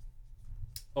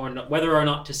whether or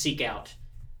not to seek out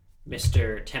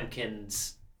Mr.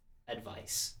 Temkin's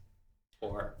advice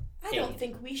or I don't aid.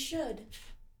 think we should.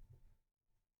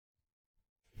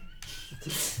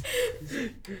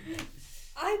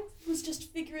 I was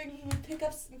just figuring we would pick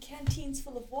up some canteens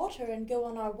full of water and go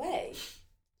on our way.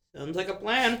 Sounds like a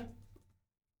plan.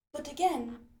 But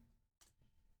again,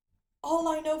 all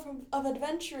I know of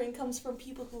adventuring comes from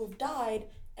people who have died,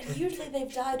 and usually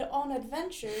they've died on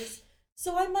adventures,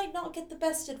 so I might not get the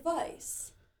best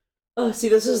advice. Oh, see,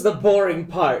 this is the boring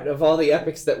part of all the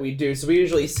epics that we do, so we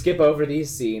usually skip over these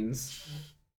scenes.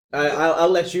 I'll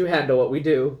let you handle what we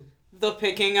do. The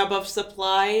picking up of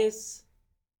supplies.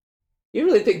 You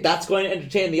really think that's going to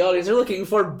entertain the audience? They're looking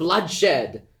for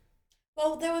bloodshed.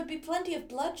 Well, there would be plenty of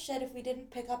bloodshed if we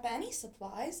didn't pick up any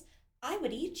supplies. I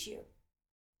would eat you.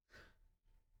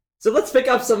 So let's pick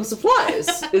up some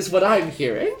supplies, is what I'm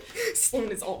hearing.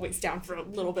 Sloan is always down for a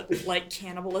little bit like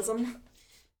cannibalism.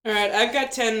 All right, I've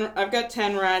got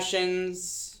 10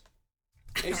 rations.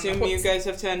 I assume know you what's- guys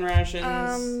have 10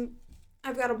 rations.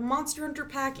 I've got a Monster Hunter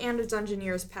pack and a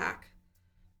Dungeoneer's pack.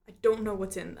 I don't know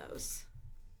what's in those.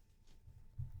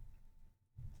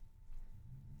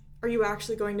 Are you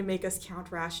actually going to make us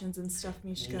count rations and stuff,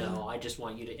 Mishka? No, I just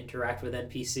want you to interact with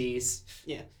NPCs.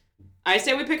 Yeah. I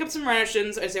say we pick up some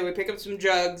rations. I say we pick up some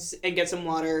jugs and get some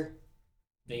water.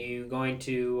 Are you going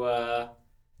to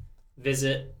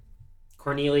visit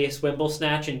Cornelius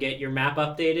Wimblesnatch and get your map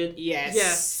updated? Yes.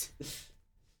 Yes.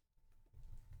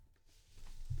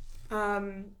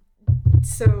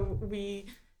 So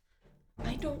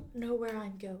I don't know where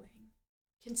I'm going.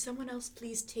 Can someone else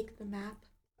please take the map?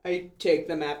 I take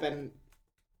the map and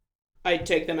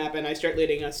I start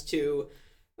leading us to,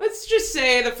 let's just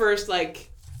say, the first,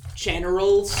 like,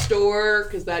 general store,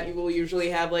 because that you will usually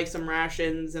have, like, some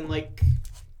rations and, like,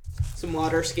 some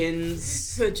water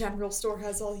skins. The general store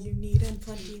has all you need and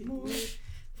plenty more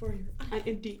for your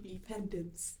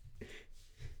independence.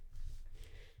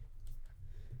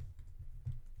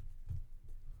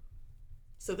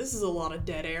 So this is a lot of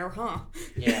dead air, huh?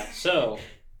 Yeah, so,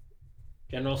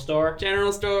 general store.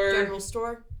 General store. General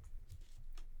store?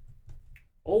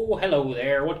 Oh, hello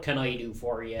there. What can I do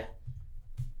for you?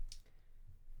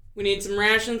 We need some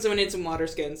rations and we need some water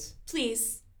skins.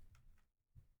 Please.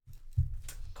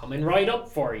 Coming right up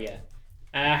for you.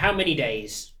 How many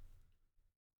days?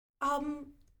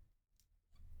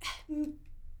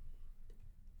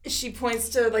 She points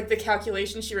to, like, the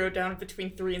calculation she wrote down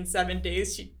between 3 and 7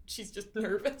 days. She's just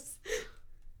nervous.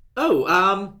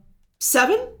 Oh,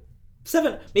 7?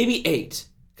 7, maybe 8.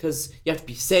 Because you have to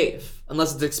be safe.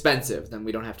 Unless it's expensive, then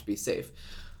we don't have to be safe.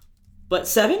 But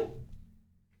 7?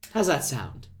 How's that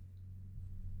sound?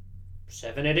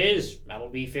 7 it is. That'll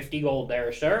be 50 gold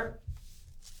there, sir.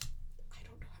 I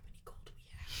don't know how many gold we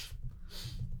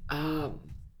have.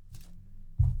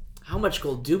 How much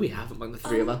gold do we have among the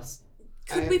three of us?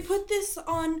 Could we put this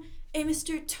on a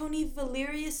Mr. Tony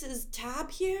Valerius's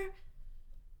tab here?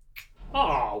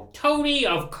 Oh, Tony,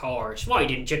 of course. Why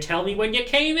didn't you tell me when you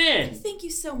came in? Thank you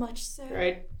so much, sir.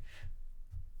 Right?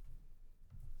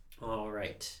 All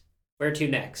right. Where to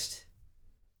next?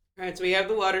 Alright, so we have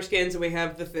the water skins and we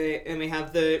have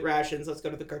the rations. Let's go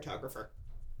to the cartographer.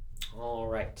 All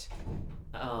right.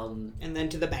 And then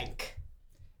to the bank.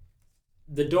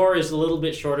 The door is a little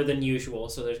bit shorter than usual,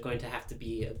 so there's going to have to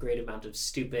be a great amount of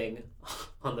stooping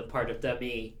on the part of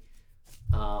Demi.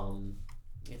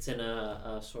 It's in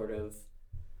a sort of...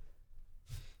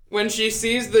 When she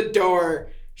sees the door,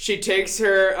 she takes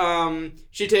her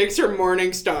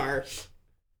morning star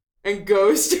and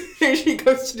she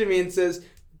goes to me and says,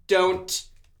 "Don't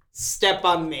step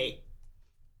on me."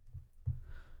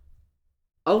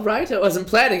 All right, I wasn't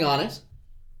planning on it.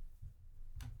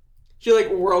 She, like,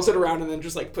 whirls it around and then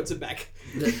just, like, puts it back.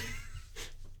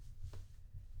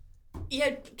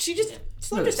 Yeah,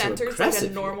 Sloan No, just so enters like a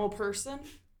aggressive normal person.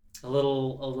 A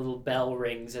little bell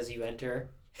rings as you enter.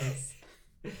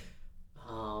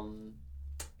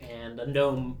 And a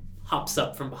gnome hops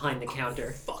up from behind the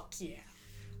counter. Fuck yeah.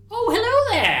 Oh, hello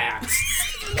there!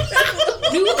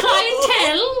 New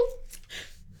clientele?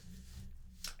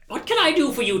 What can I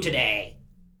do for you today?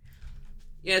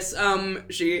 Yes,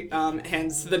 she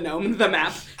hands the gnome the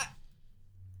map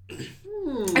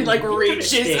Hmm, and, like,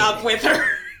 reaches interesting. up with her.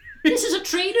 This is a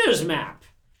trader's map.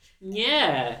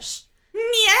 Yes.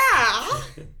 Yeah.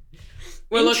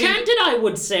 We're looking. Enchanted, I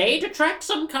would say, to track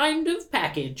some kind of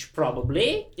package,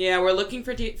 probably. Yeah, we're looking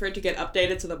for it to get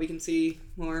updated so that we can see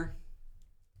more.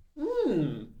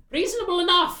 Reasonable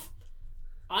enough.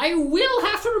 I will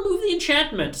have to remove the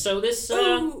enchantment, so this,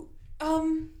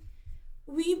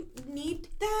 we need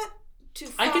that to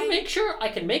I find... can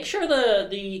make sure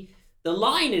the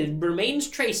line remains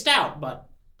traced out, but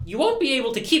you won't be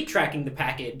able to keep tracking the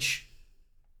package.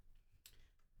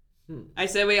 I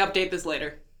say we update this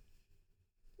later.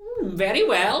 Very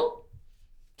well.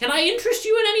 can I interest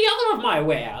you in any other of my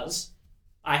wares?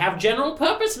 I have general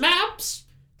purpose maps,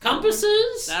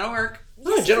 compasses. That'll work.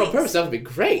 Oh, general purpose, that would be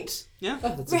great. Yeah. Oh,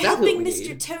 that's We're exactly helping what we Mr.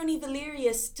 need. Tony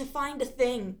Valerius to find a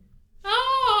thing.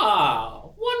 Ah,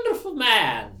 wonderful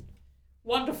man.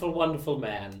 Wonderful, wonderful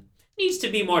man. Needs to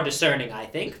be more discerning, I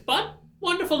think, but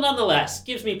wonderful nonetheless.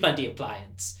 Gives me plenty of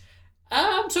clients.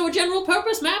 So a general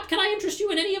purpose map, can I interest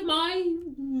you in any of my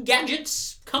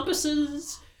gadgets,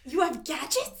 compasses? You have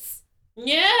gadgets?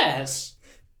 Yes.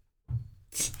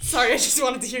 Sorry, I just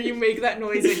wanted to hear you make that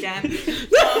noise again.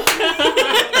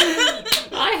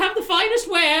 I have the finest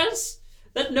wares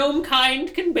that gnome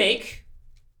kind can bake.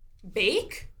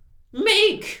 Bake?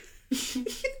 Make! Yes,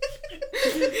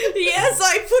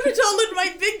 I put it all in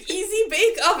my big easy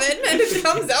bake oven and it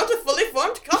comes out a fully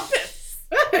formed compass.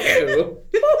 Ew.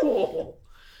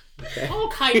 All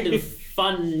kind of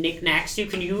fun knickknacks you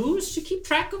can use to keep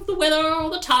track of the weather or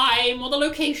the time or the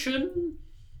location.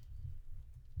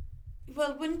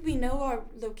 Well, wouldn't we know our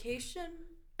location?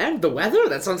 And the weather?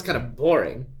 That sounds kind of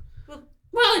boring.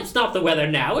 Well, it's not the weather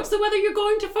now, it's the weather you're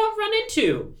going to run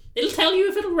into. It'll tell you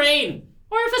if it'll rain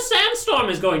or if a sandstorm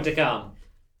is going to come.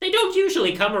 They don't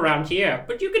usually come around here,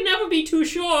 but you can never be too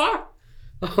sure.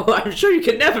 Oh, I'm sure you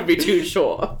can never be too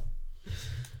sure.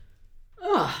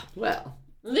 Ah, well.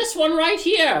 This one right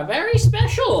here, very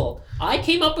special. I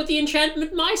came up with the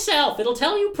enchantment myself. It'll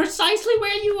tell you precisely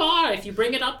where you are if you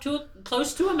bring it up to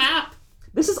close to a map.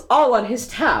 This is all on his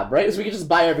tab, right? So we can just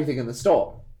buy everything in the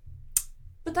store.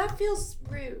 But that feels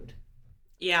rude.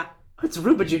 Yeah. It's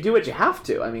rude, but you do what you have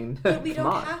to. I mean, But we come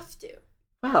don't on. have to.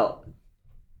 Well,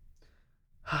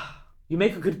 you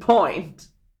make a good point,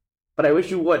 but I wish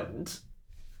you wouldn't.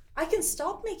 I can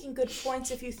stop making good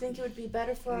points if you think it would be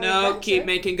better for our No, adventure. keep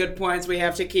making good points. We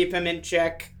have to keep him in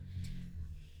check.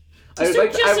 Suit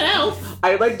yourself.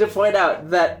 I'd like to point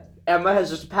out that Emma has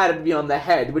just patted me on the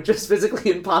head, which is physically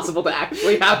impossible to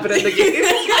actually happen in the game.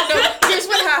 No, here's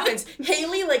what happens.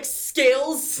 Haley,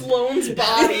 scales Sloane's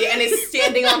body and is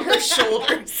standing on her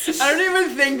shoulders. I don't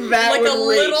even think that Like would a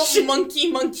reach. little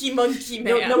monkey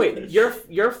man. No, wait. You're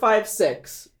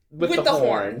 5'6" with the horns.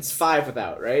 horns. 5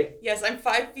 without, right? Yes, I'm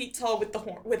 5 feet tall with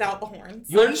without the horns.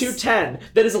 You're 2'10".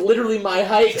 That is literally my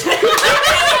height.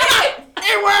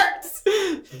 It works!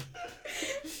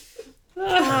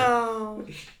 Oh.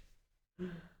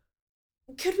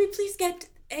 Could we please get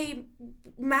a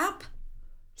map?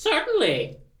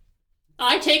 Certainly.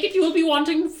 I take it you will be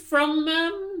wanting from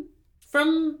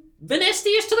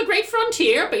Venestius to the Great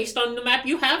Frontier, based on the map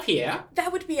you have here.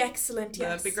 That would be excellent, yes.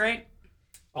 That'd be great.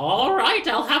 All right,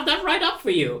 I'll have that right up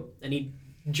for you. And he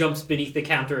jumps beneath the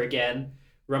counter again,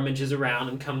 rummages around,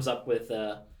 and comes up with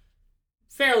a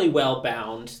fairly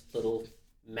well-bound little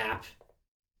map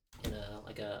in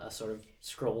a sort of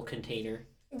scroll container.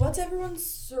 What's everyone's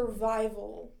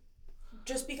survival?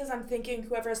 Just because I'm thinking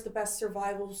whoever has the best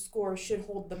survival score should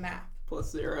hold the map.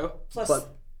 +0. Plus,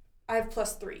 I have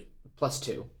 +3.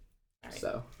 +2. Alright.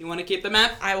 So You want to keep the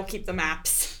map? I will keep the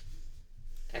maps.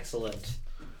 Excellent.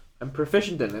 I'm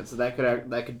proficient in it, so that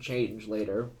could change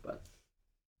later. But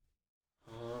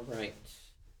All right.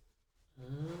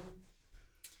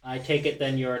 I take it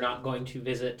then you're not going to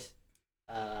visit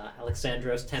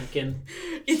Alexandros Temkin.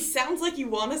 It sounds like you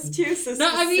want us to, so No,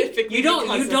 I mean specifically you don't.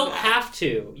 because You of don't that. have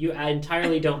to. I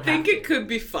entirely don't I think have it could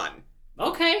be fun. to.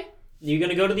 Okay. You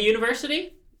gonna go to the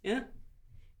university? Yeah.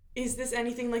 Is this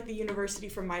anything like the university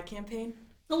from my campaign?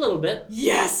 A little bit.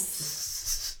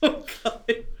 Yes! Oh god.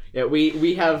 yeah,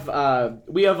 we have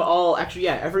all actually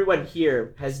everyone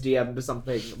here has DM'd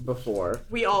something before.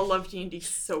 We all love D&D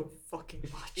so fucking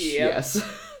much. Yep.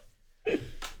 Yes.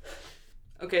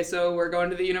 Okay, so we're going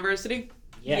to the university?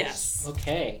 Yes. Yes.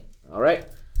 Okay. All right.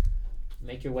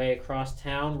 Make your way across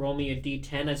town. Roll me a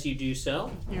d10 as you do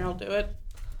so. Here, I'll do it.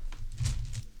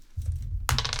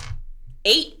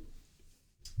 8.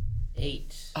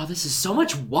 8. Oh, this is so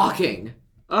much walking.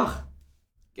 Ugh.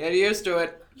 Get used to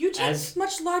it. You take As-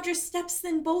 much larger steps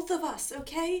than both of us,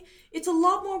 okay? It's a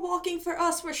lot more walking for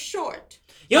us. We're short.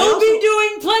 You'll be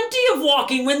doing plenty of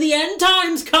walking when the end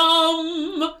times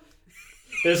come.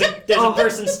 There's a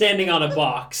person standing on a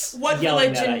box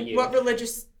yelling that at you. What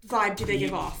religious vibe do they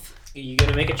give off? You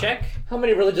gonna make a check? How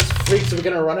many religious freaks are we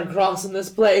gonna run across in this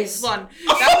place? One.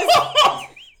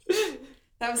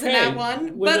 That was a Hey, nat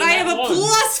one. with But a I nat have a one.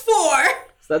 +4.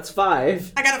 So that's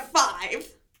 5. I got a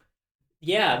 5.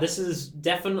 Yeah, this is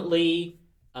definitely.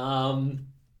 So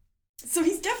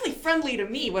he's definitely friendly to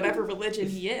me, whatever religion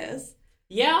he is.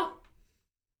 Yeah.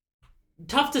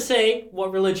 Tough to say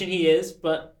what religion he is,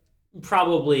 but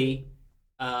probably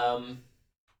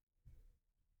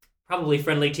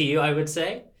friendly to you, I would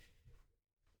say.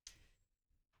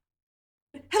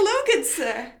 Hello,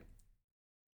 sir.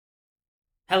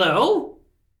 Hello?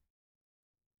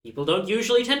 People don't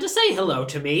usually tend to say hello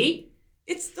to me.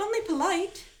 It's only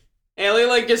polite. Haley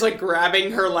like is like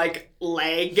grabbing her like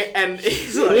leg and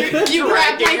is like You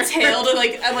grab dragging my her. tail to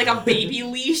like a baby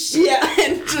leash. Yeah,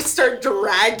 and just start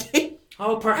dragging.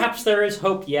 Oh, perhaps there is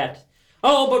hope yet.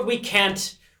 Oh, but we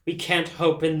can't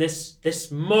hope in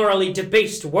this morally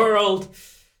debased world.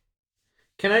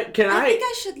 Can I think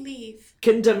I should leave.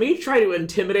 Can Demi try to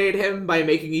intimidate him by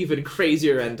making even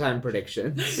crazier end time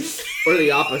predictions? Or the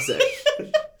opposite?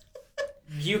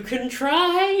 You can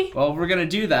try. Well, we're gonna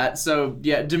do that. So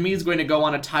yeah, Demi's going to go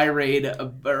on a tirade.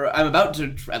 Or I'm about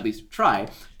to at least try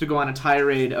to go on a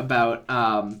tirade about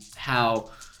how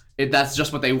that's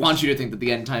just what they want you to think, that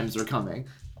the end times are coming.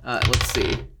 Let's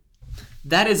see.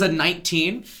 That is a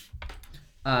 19.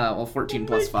 14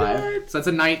 plus 5. So that's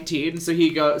a 19. So he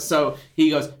goes.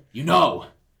 You know,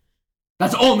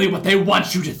 that's only what they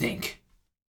want you to think.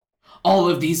 All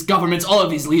of these governments, all of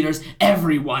these leaders,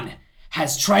 everyone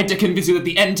has tried to convince you that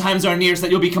the end times are near so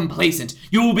that you'll be complacent.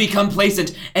 You will be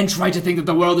complacent and try to think that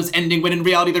the world is ending when in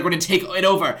reality they're going to take it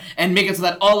over and make it so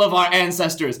that all of our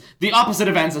ancestors, the opposite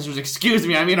of ancestors,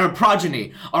 our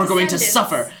progeny, are going to Descendants.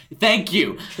 suffer. Thank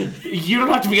you. You don't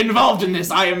have to be involved in this.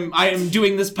 I am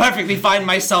doing this perfectly fine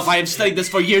myself. I have studied this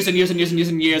for years and years and years and years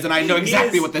and years, and I know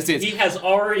exactly what this is. He has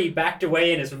already backed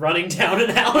away and is running down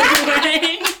an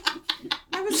alleyway.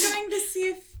 I was going to see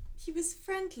if he was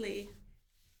friendly.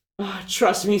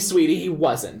 Trust me, sweetie, he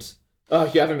wasn't. Oh,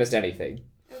 you haven't missed anything.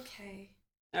 Okay.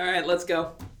 All right, let's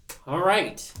go. All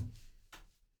right.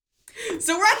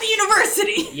 So we're at the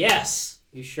university. Yes,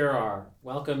 you sure are.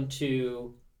 Welcome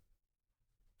to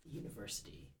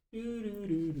university.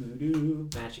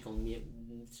 Magical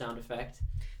sound effect.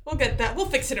 We'll get that. We'll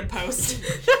fix it in post.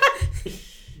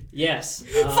 Yes.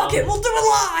 Fuck it. We'll do it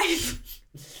live.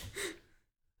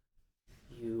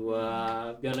 You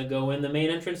gonna go in the main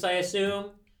entrance, I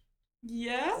assume?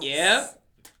 Yes. Yep.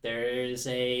 There's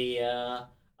a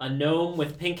gnome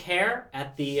with pink hair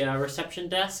at the reception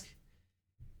desk.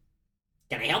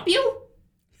 Can I help you?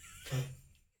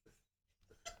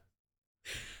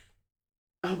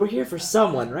 We're here for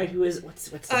someone, right? Who is what's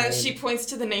the name? She points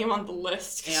to the name on the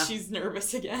list because Yeah. she's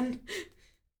nervous again.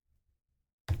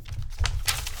 Oh,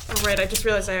 right. I just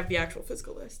realized I have the actual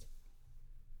physical list.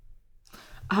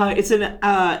 It's an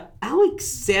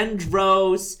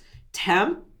Alexandros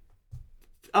Temp.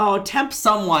 Oh, Temp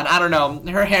someone. I don't know.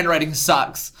 Her handwriting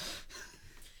sucks.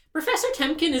 Professor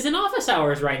Temkin is in office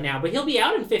hours right now, but he'll be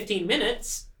out in 15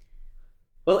 minutes.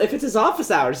 Well, if it's his office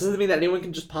hours, doesn't it mean that anyone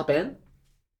can just pop in?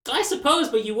 I suppose,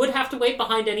 but you would have to wait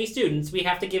behind any students. We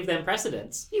have to give them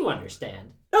precedence. You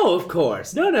understand. Oh, of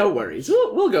course. No worries.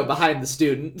 We'll go behind the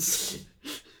students.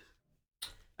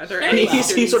 Are there Very any well. He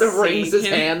students sort of raises his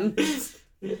seeing him?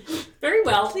 hand. Very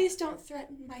well. Please don't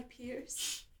threaten my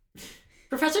peers.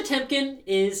 Professor Temkin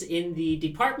is in the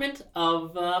Department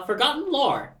of Forgotten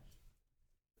Lore.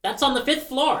 That's on the 5th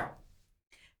floor.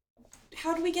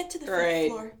 How do we get to the Great. 5th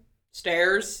floor?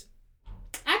 Stairs.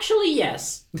 Actually,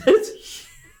 yes.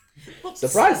 Well,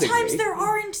 Surprisingly. sometimes there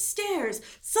aren't stairs.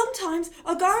 Sometimes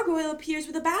a gargoyle appears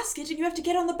with a basket and you have to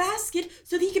get on the basket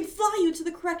so that he can fly you to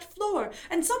the correct floor.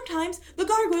 And sometimes the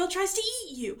gargoyle tries to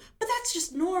eat you. But that's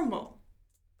just normal.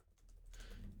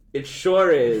 It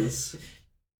sure is.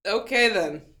 Okay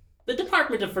then. The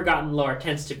Department of Forgotten Lore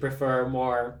tends to prefer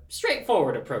more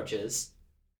straightforward approaches.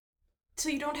 So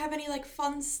you don't have any, like,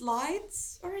 fun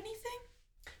slides or anything?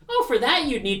 Oh, for that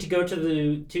you'd need to go to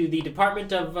the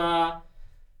Department of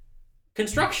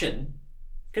Construction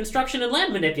and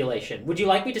Land Manipulation. Would you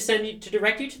like me to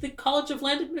direct you to the College of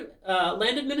Land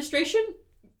Administration?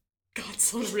 God,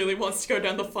 someone really wants to go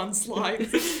down the fun slide.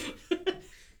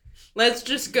 Let's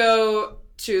just go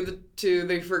to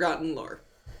the Forgotten Lore.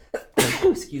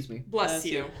 Excuse me. Bless Bless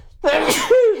you.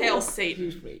 you. Hail Satan.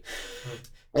 Excuse me.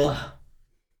 Ugh.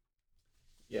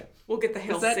 We'll get the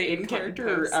Hail Is that Satan in cut character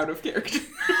post. or out of character?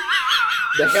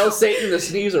 The Hail Satan, the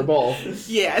sneeze, or both.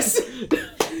 Yes.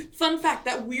 Fun fact,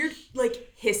 that weird,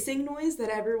 like, hissing noise that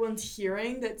everyone's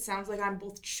hearing that sounds like I'm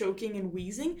both choking and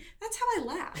wheezing, that's how I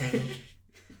laugh.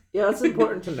 Yeah, that's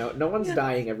important to note. No one's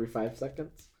dying every 5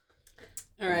 seconds.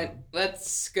 All right,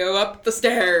 let's go up the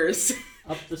stairs.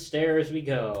 Up the stairs we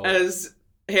go. As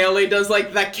Haley does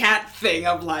like the cat thing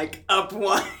of like up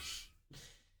one.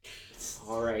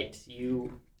 All right,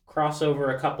 you cross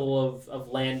over a couple of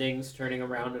landings, turning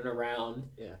around and around.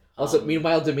 Yeah. Also,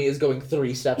 meanwhile, Demi is going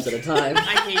 3 steps at a time. I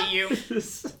hate you.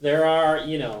 There are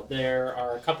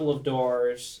a couple of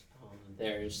doors.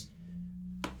 There's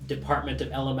Department of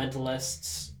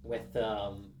Elementalists with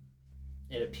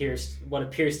what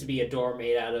appears to be a door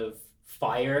made out of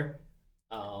fire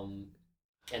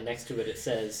And next to it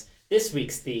says, "This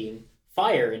week's theme: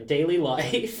 fire in daily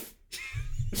life."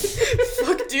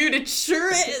 Fuck, dude, it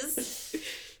sure is.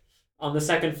 On the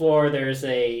second floor, there's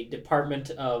a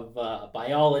department of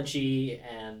biology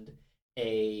and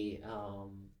a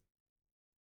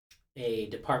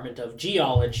department of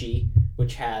geology,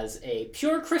 which has a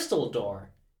pure crystal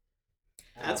door.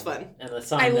 That's fun. And the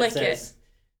sign I that lick says,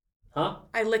 "Huh?"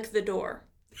 I lick the door.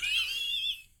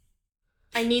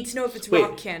 I need to know if it's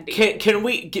rock candy. Can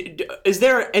we? Is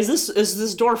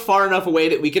this door far enough away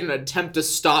that we can attempt to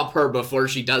stop her before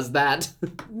she does that?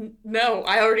 No,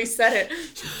 I already said it.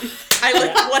 I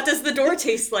lick. What does the door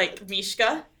taste like,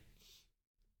 Mishka?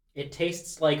 It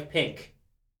tastes like pink.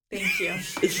 Thank you.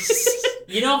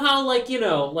 You know how,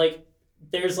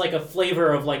 there's like a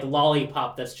flavor of like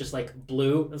lollipop that's just like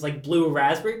blue. It's like blue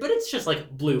raspberry, but it's just like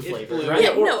blue flavor, blue. right?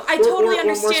 Yeah, no, I totally or more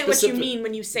understand what you specific- mean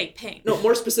when you say pink. No,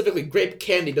 more specifically, grape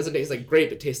candy doesn't taste like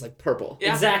grape; it tastes like purple.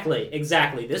 Yeah.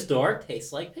 Exactly. This door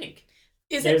tastes like pink.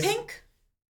 Is There's- it pink?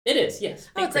 It is, yes.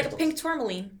 Oh, it's like a crystals. pink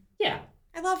tourmaline. Yeah.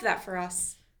 I love that for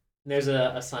us. There's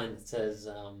a sign that says,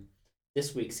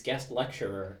 "This week's guest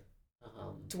lecturer."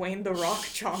 Dwayne the Rock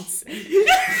Johnson.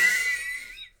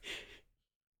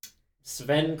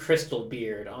 Sven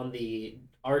Crystalbeard on the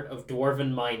art of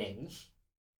dwarven mining.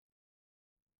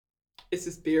 Is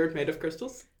his beard made of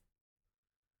crystals?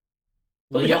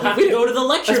 Well, We you'll have- have we- to go to the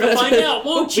lecture to find out,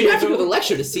 won't you? We have to go to the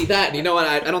lecture to see that. And you know what?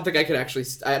 I don't think I could actually.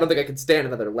 I don't think I could stand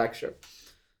another lecture.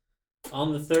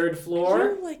 On the third You're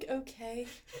floor, like, okay.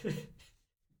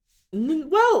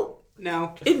 Well,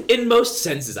 No. in most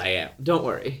senses, I am. Don't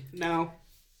worry. No.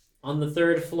 on the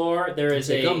third floor, there is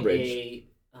It's a a Gumbridge.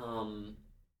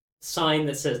 sign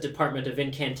that says Department of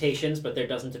Incantations, but there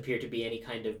doesn't appear to be any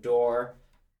kind of door.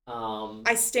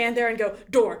 I stand there and go,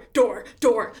 door, door,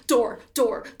 door, door,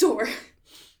 door, door.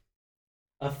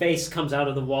 A face comes out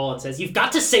of the wall and says, "You've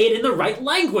got to say it in the right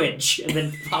language," and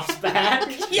then pops back.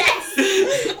 Yes!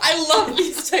 I love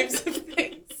these types of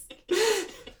things.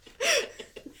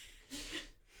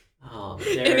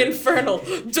 An infernal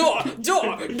door,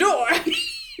 door, door.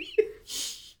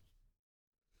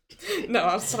 No,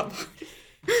 I'll stop.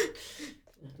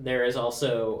 There is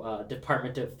also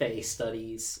Department of Fey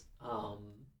Studies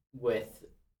with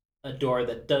a door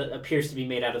that appears to be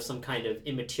made out of some kind of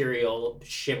immaterial,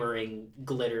 shimmering,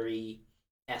 glittery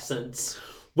essence.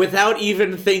 Without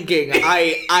even thinking,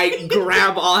 I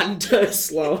grab onto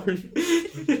Sloan.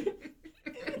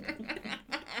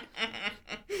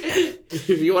 If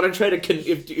you want to try to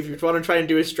if you want to try and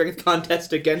do a strength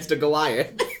contest against a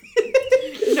Goliath.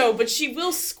 No, but she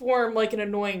will squirm like an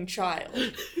annoying child.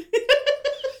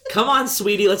 Come on,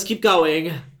 sweetie, let's keep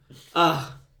going. On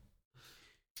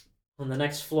the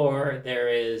next floor, there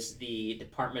is the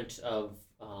Department of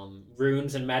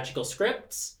Runes and Magical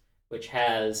Scripts, which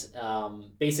has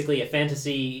basically a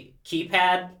fantasy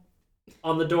keypad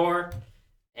on the door,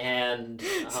 and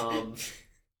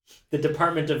the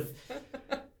Department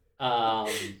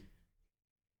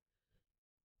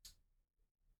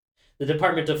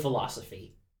of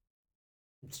Philosophy.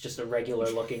 It's just a regular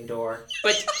looking door.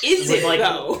 But is With, it, like,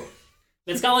 though?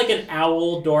 It's got like an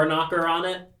owl door knocker on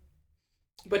it.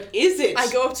 But is it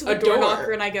I go up to the a door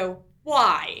knocker and I go,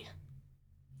 why?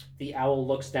 The owl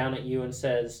looks down at you and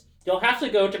says, "You'll have to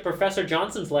go to Professor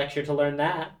Johnson's lecture to learn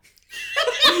that."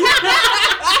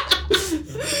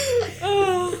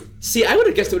 See, I would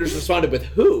have guessed it would have responded with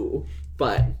who,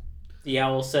 but The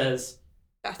owl says,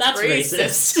 That's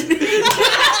racist."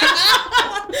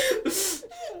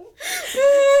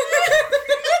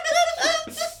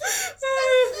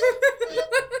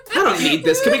 I don't need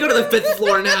this. Can we go to the 5th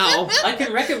floor now? "I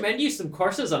can recommend you some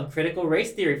courses on critical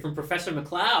race theory from Professor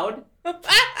McLeod."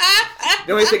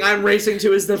 The only thing I'm racing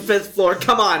to is the 5th floor.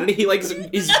 Come on, and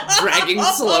he's dragging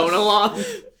Sloan along.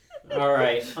 All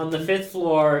right. On the 5th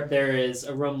floor, there is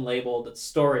a room labeled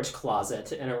Storage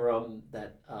Closet and a room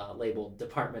that labeled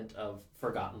Department of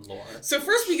Forgotten Lore. So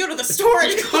first we go to the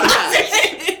storage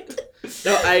closet.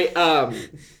 No,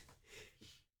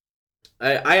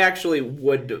 I actually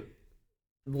would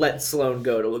let Sloan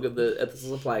go to look at the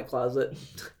supply closet.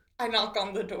 I knock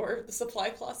on the door, the supply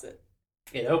closet.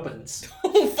 It opens.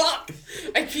 Oh fuck!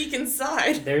 I peek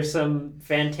inside. There's some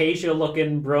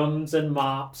Fantasia-looking brooms and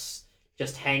mops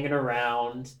just hanging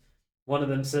around. One of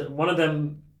the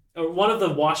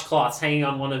washcloths hanging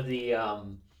on one of the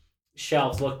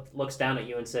shelves looks down at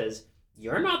you and says,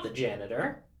 "You're not the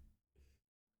janitor.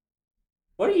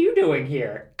 What are you doing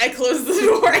here?" I close the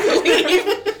door and leave.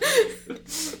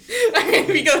 Alright,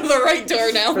 we go to the right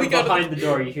door now. From We go behind the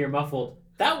door, you hear muffled,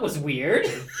 "That was weird."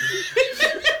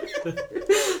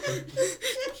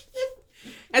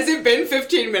 Has it been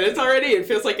 15 minutes already? It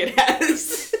feels like it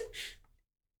has.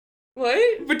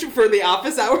 What? But for the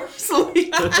office hours, like...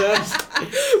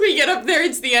 We get up there,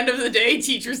 it's the end of the day,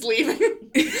 teacher's leaving.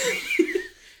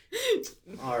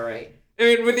 All right. I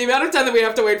mean, with the amount of time that we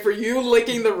have to wait for you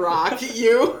licking the rock,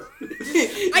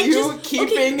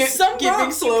 keeping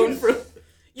Sloane from...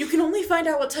 You can only find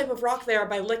out what type of rock they are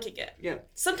by licking it. Yeah.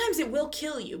 Sometimes it will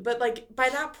kill you, but like by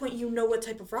that point you know what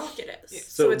type of rock it is. Yeah.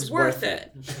 So it's worth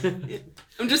it.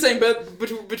 I'm just saying, but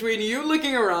between you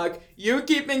licking a rock, you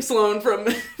keeping Sloane from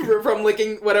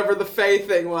licking whatever the Fae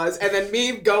thing was, and then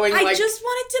me going I just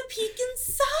wanted to peek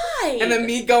inside. and then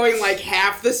me going like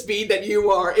half the speed that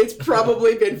you are, it's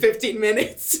probably been 15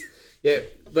 minutes. Yeah,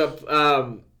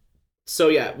 so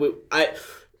yeah,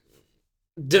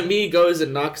 Demi goes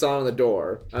and knocks on the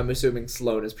door. I'm assuming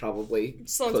Sloane is probably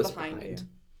Sloane's close behind you.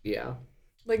 Yeah.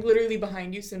 Like literally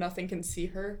behind you so nothing can see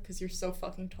her because you're so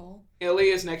fucking tall. Illy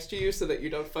is next to you so that you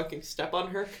don't fucking step on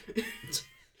her.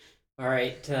 All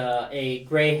right. A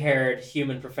gray-haired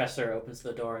human professor opens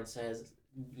the door and says,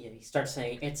 he starts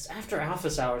saying, "It's after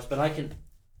office hours, but I can."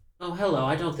 Oh, hello.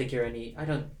 I don't think you're any. I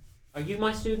don't. Are you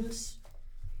my students?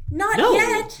 Not No,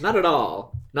 yet. not at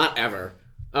all. Not ever.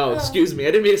 Oh, excuse me.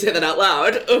 I didn't mean to say that out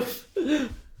loud. Oof.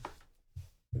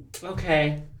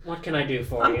 Okay. What can I do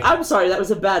for you? I'm sorry. That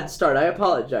was a bad start. I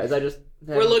apologize.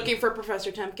 We're looking for Professor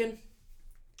Temkin.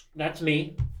 That's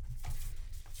me.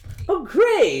 Oh,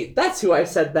 great! That's who I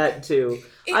said that to.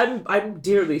 I'm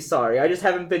dearly sorry. I just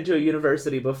haven't been to a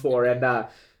university before, and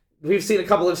we've seen a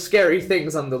couple of scary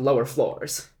things on the lower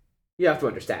floors. You have to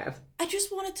understand. I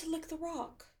just wanted to lick the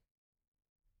rock.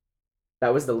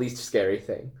 That was the least scary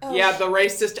thing. Oh. Yeah, the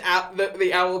racist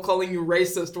the owl calling you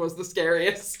racist was the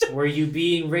scariest. Were you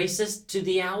being racist to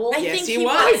the owl? Yes, he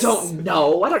I was. don't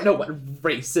know. I don't know what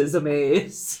racism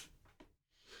is.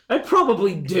 I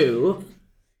probably do.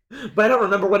 But I don't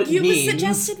remember what it You means. was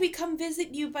suggested we come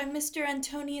visit you by Mr.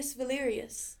 Antonius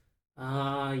Valerius.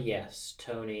 Yes,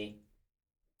 Tony.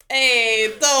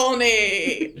 Hey,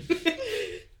 Tony!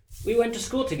 We went to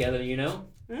school together, you know.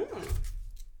 Oh.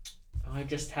 I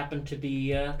just happened to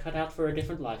be cut out for a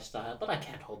different lifestyle, but I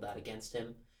can't hold that against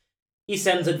him. He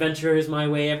sends adventurers my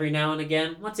way every now and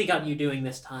again. What's he got you doing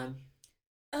this time?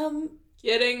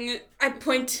 Getting... I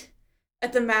point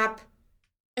at the map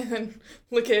and then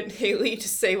look at Haley to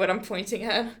say what I'm pointing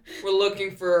at. We're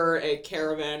looking for a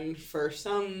caravan for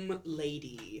some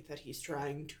lady that he's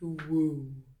trying to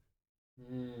woo.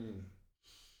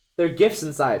 There are gifts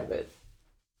inside of it.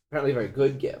 Apparently very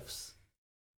good gifts.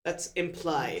 That's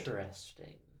implied.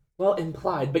 Interesting. Well,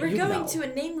 implied, but We're you going know. to a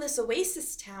nameless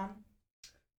oasis town.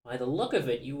 By the look of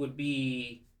it, you would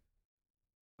be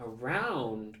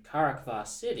around Karakva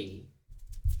City.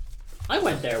 I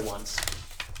went there once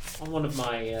on one of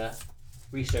my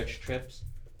research trips.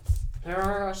 There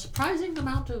are a surprising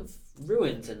amount of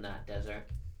ruins in that desert.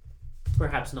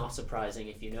 Perhaps not surprising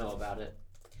if you know about it,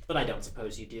 but I don't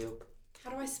suppose you do. How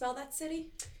do I spell that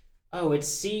city? Oh, it's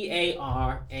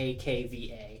Carakva.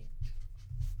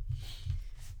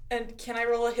 And can I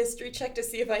roll a history check to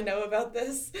see if I know about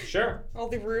this? Sure. All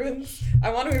the ruins?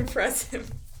 I want to impress him.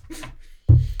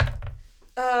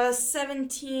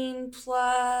 17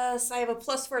 plus... I have a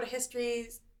 +4 to history.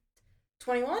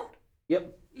 21?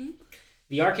 Yep.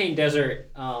 The Arcane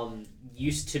Desert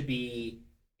used to be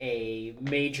a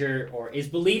major, or is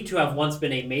believed to have once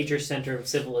been a major center of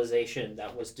civilization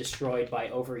that was destroyed by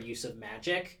overuse of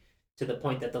magic, to the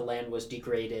point that the land was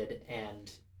degraded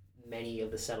and many of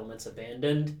the settlements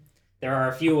abandoned. There are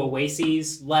a few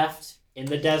oases left in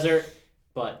the desert,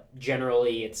 but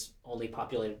generally it's only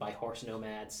populated by horse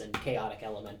nomads and chaotic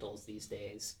elementals these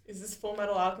days. Is this Full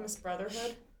Metal Alchemist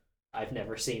Brotherhood? I've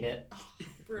never seen it. Oh,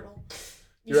 brutal.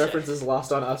 Your reference is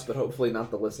lost on us, but hopefully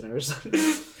not the listeners.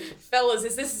 Fellas,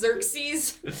 is this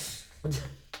Xerxes?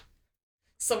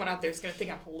 Someone out there is going to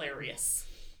think I'm hilarious.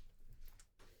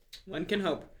 One can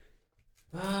hope.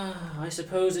 I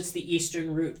suppose it's the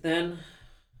eastern route then.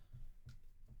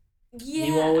 Yeah.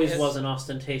 You always was an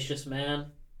ostentatious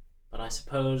man, but I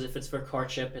suppose if it's for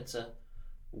courtship, it's a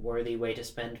worthy way to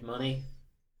spend money.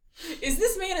 Is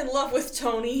this man in love with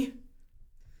Tony?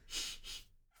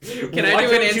 Can I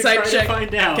do an insight check?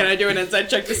 Find out? Can I do an insight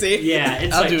check to see? Yeah,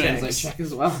 insight I'll do an checks. insight check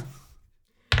as well.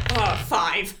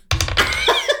 5.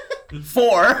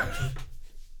 4.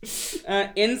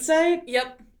 Insight?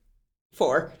 Yep.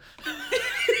 4.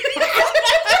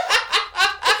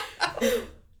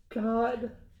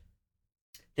 God.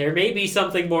 There may be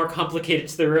something more complicated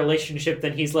to the relationship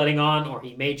than he's letting on, or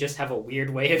he may just have a weird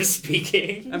way of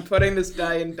speaking. I'm putting this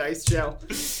die in dice jail.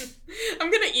 I'm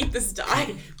gonna eat this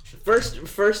die.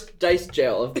 First dice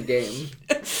jail of the game.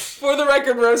 For the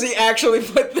record, Rosie actually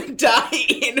put the die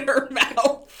in her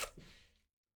mouth.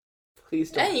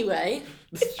 Please don't. Anyway,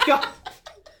 God.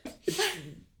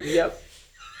 Yep.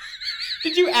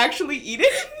 Did you actually eat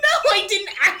it? no, I didn't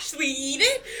actually eat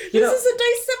it. You This know- is a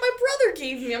dice that my brother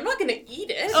gave me. I'm not gonna eat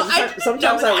it. Oh, I-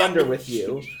 Sometimes no, I wonder with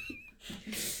you.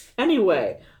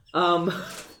 Anyway,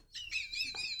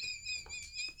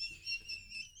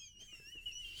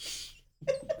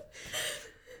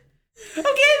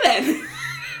 Okay then.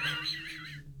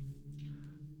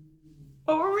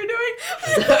 What were we doing?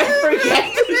 I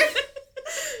forget.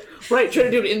 Right, trying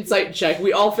to do an insight check.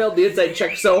 We all failed the insight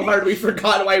check so hard we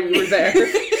forgot why we were there.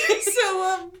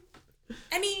 So,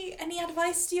 any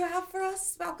advice do you have for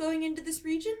us about going into this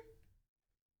region?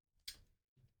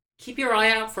 Keep your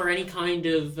eye out for any kind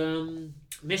of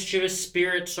mischievous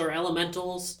spirits or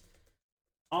elementals.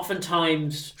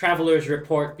 Oftentimes, travelers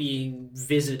report being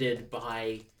visited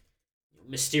by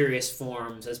mysterious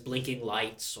forms as blinking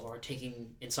lights, or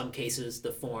taking, in some cases,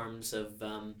 the forms of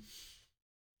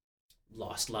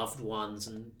lost loved ones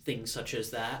and things such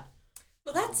as that.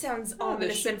 Well, that sounds Oh, this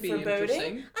ominous should and be foreboding.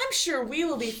 interesting. I'm sure we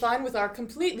will be fine with our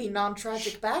completely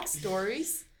non-tragic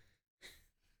backstories.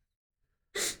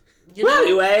 You know, Well,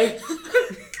 anyway,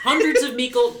 hundreds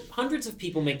of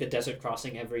people make the desert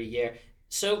crossing every year.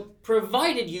 So,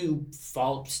 provided you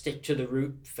stick to the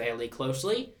route fairly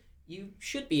closely, you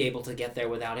should be able to get there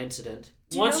without incident.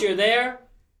 Do you Once know- you're there,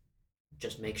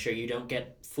 just make sure you don't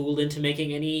get fooled into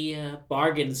making any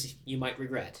bargains you might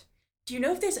regret. Do you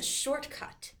know if there's a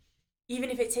shortcut, even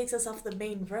if it takes us off the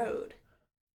main road?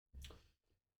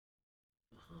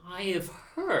 I have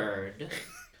heard.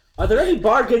 are there any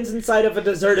bargains inside of a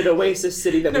deserted oasis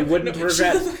city that we wouldn't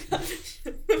regret?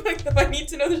 If I need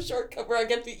to know the shortcut where I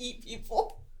get to eat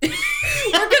people, we're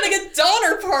gonna get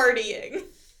Donner partying.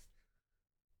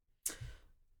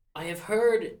 I have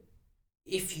heard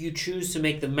if you choose to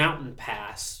make the mountain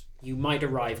pass, you might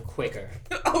arrive quicker.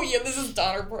 Oh yeah, this is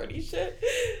Donner party shit.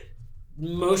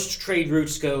 Most trade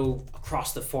routes go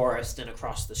across the forest and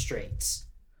across the straits,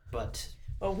 but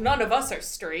Well, none of us are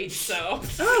straight, so.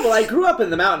 Oh, well, I grew up in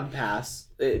the mountain pass.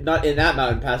 Not in that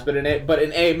mountain pass, but in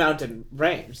a mountain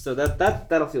range. So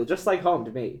that'll feel just like home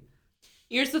to me.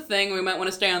 Here's the thing: we might want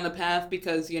to stay on the path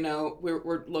because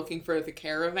we're looking for the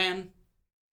caravan.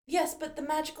 Yes, but the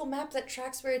magical map that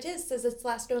tracks where it is says its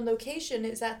last known location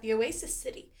is at the Oasis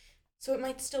City. So it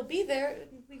might still be there,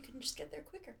 and we can just get there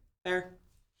quicker. There.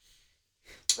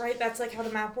 Right? That's like how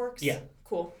the map works? Yeah.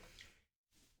 Cool.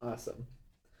 Awesome.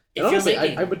 if And you're honestly,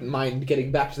 making, I wouldn't mind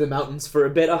getting back to the mountains for a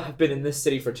bit. Oh, I've been in this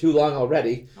city for too long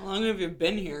already. How long have you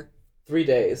been here? 3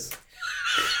 days.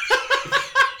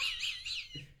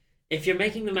 if you're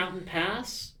making the mountain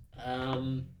pass,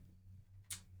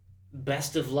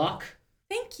 best of luck.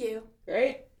 Thank you.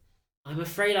 Great. I'm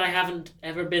afraid I haven't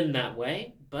ever been that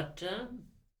way, but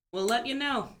We'll let you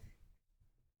know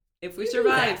if we do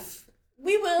survive.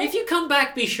 We will. if you come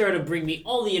back, be sure to bring me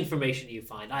all the information you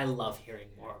find. I love hearing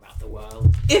more about the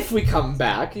world. If we come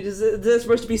back, there's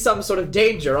supposed to be some sort of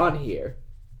danger on here.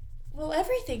 Well,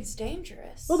 everything's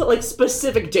dangerous. Well, but like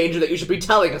specific danger that you should be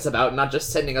telling us about, not just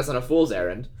sending us on a fool's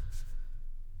errand.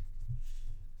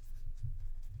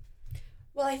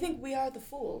 Well, I think we are the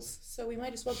fools, so we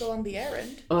might as well go on the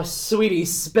errand. Oh, sweetie,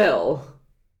 spill.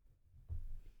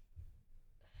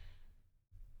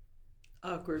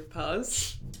 Awkward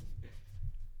pause.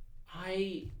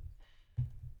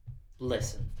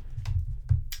 Listen.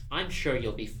 I'm sure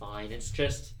you'll be fine. It's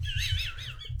just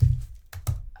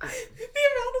The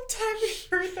amount of time we've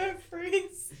heard that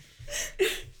phrase.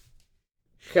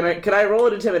 Can I roll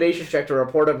an intimidation check to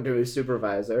report him to his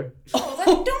supervisor?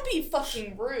 Oh, don't be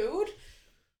fucking rude.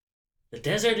 the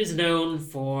desert is known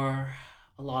for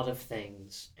a lot of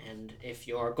things, and if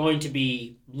you're going to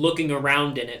be looking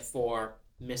around in it for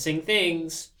missing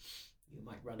things, you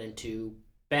might run into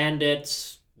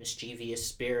bandits, mischievous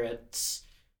spirits,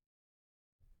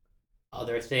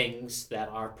 other things that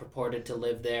are purported to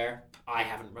live there. I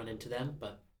haven't run into them,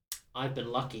 but I've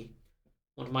been lucky.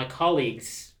 One of my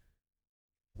colleagues,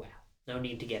 well, no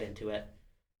need to get into it.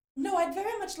 No, I'd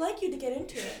very much like you to get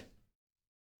into it.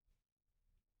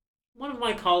 One of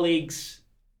my colleagues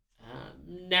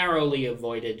narrowly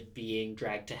avoided being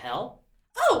dragged to hell.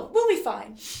 Oh, we'll be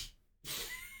fine.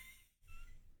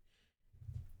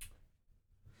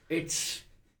 It's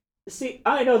See,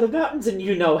 I know the mountains and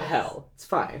you know hell. It's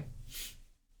fine.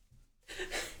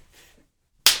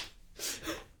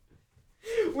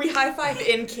 We high five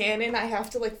in canon. I have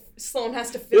to Sloan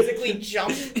has to physically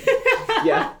jump.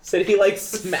 Yeah, so he like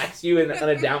smacks you in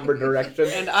a downward direction.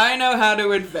 And I know how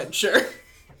to adventure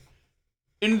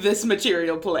in this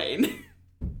material plane.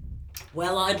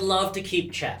 well, I'd love to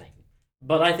keep chatting.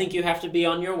 But I think you have to be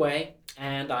on your way,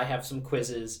 and I have some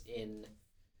quizzes in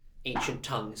ancient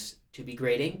tongues to be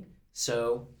grading.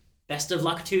 So, best of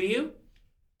luck to you.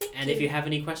 And if you have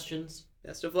any questions,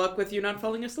 Best of luck with you not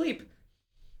falling asleep.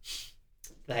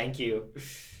 thank you.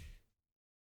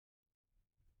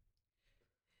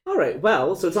 All right.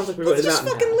 Well, so it sounds like we're going Let's to the just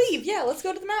mountain fucking pass. leave. Yeah, let's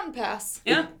go to the mountain pass.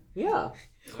 Yeah. Yeah.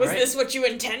 Was Alright. this what you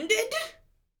intended?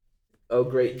 Oh,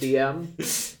 great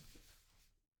DM.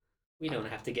 We don't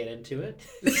have to get into it.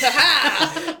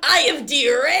 I have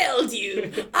derailed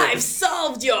you. I've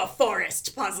solved your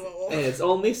forest puzzle. And it's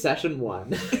only session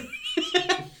 1.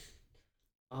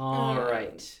 All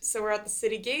right. So we're at the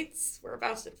city gates. We're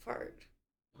about to depart.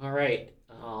 All right.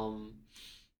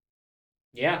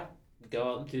 Yeah,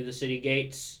 go out through the city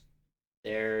gates.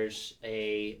 There's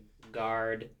a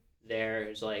guard there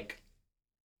who's like,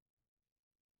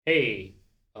 "Hey,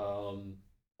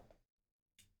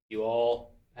 you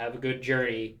all have a good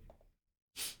journey."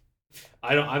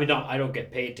 I don't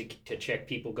get paid to check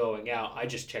people going out. I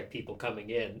just check people coming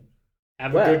in.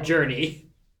 Have a Well. good journey.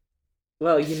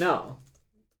 Well,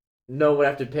 no one would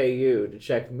have to pay you to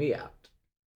check me out.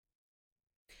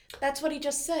 That's what he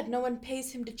just said. No one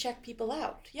pays him to check people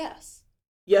out. Yes.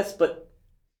 Yes, but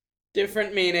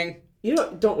Different meaning.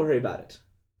 don't worry about it.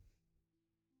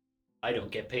 I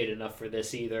don't get paid enough for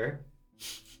this either.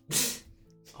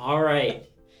 All right.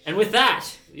 And with that,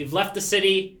 we've left the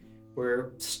city.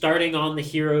 We're starting on the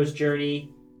hero's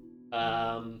journey.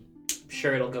 I'm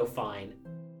sure it'll go fine.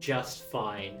 Just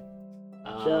fine.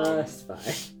 Just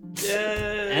fine.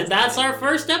 And that's our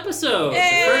first episode.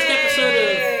 Yay! The first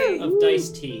episode of Dice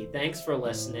Tea. Thanks for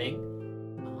listening.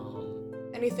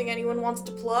 Anything anyone wants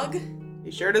to plug?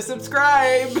 Be sure to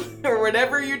subscribe or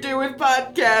whatever you do with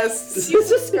podcasts. You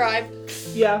subscribe.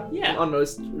 Yeah. Yeah. On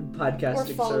most Or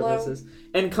podcasting follow. services.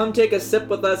 And come take a sip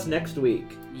with us next week.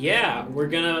 Yeah, we're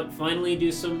gonna finally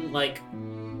do some like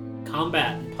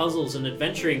combat and puzzles and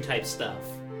adventuring type stuff.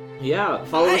 Yeah.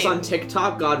 Follow us Hi. on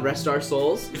TikTok, God rest our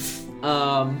souls.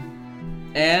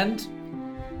 And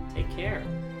Take care.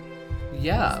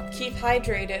 yeah. Keep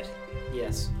hydrated.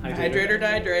 Yes. Hydrate or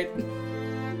dihydrate.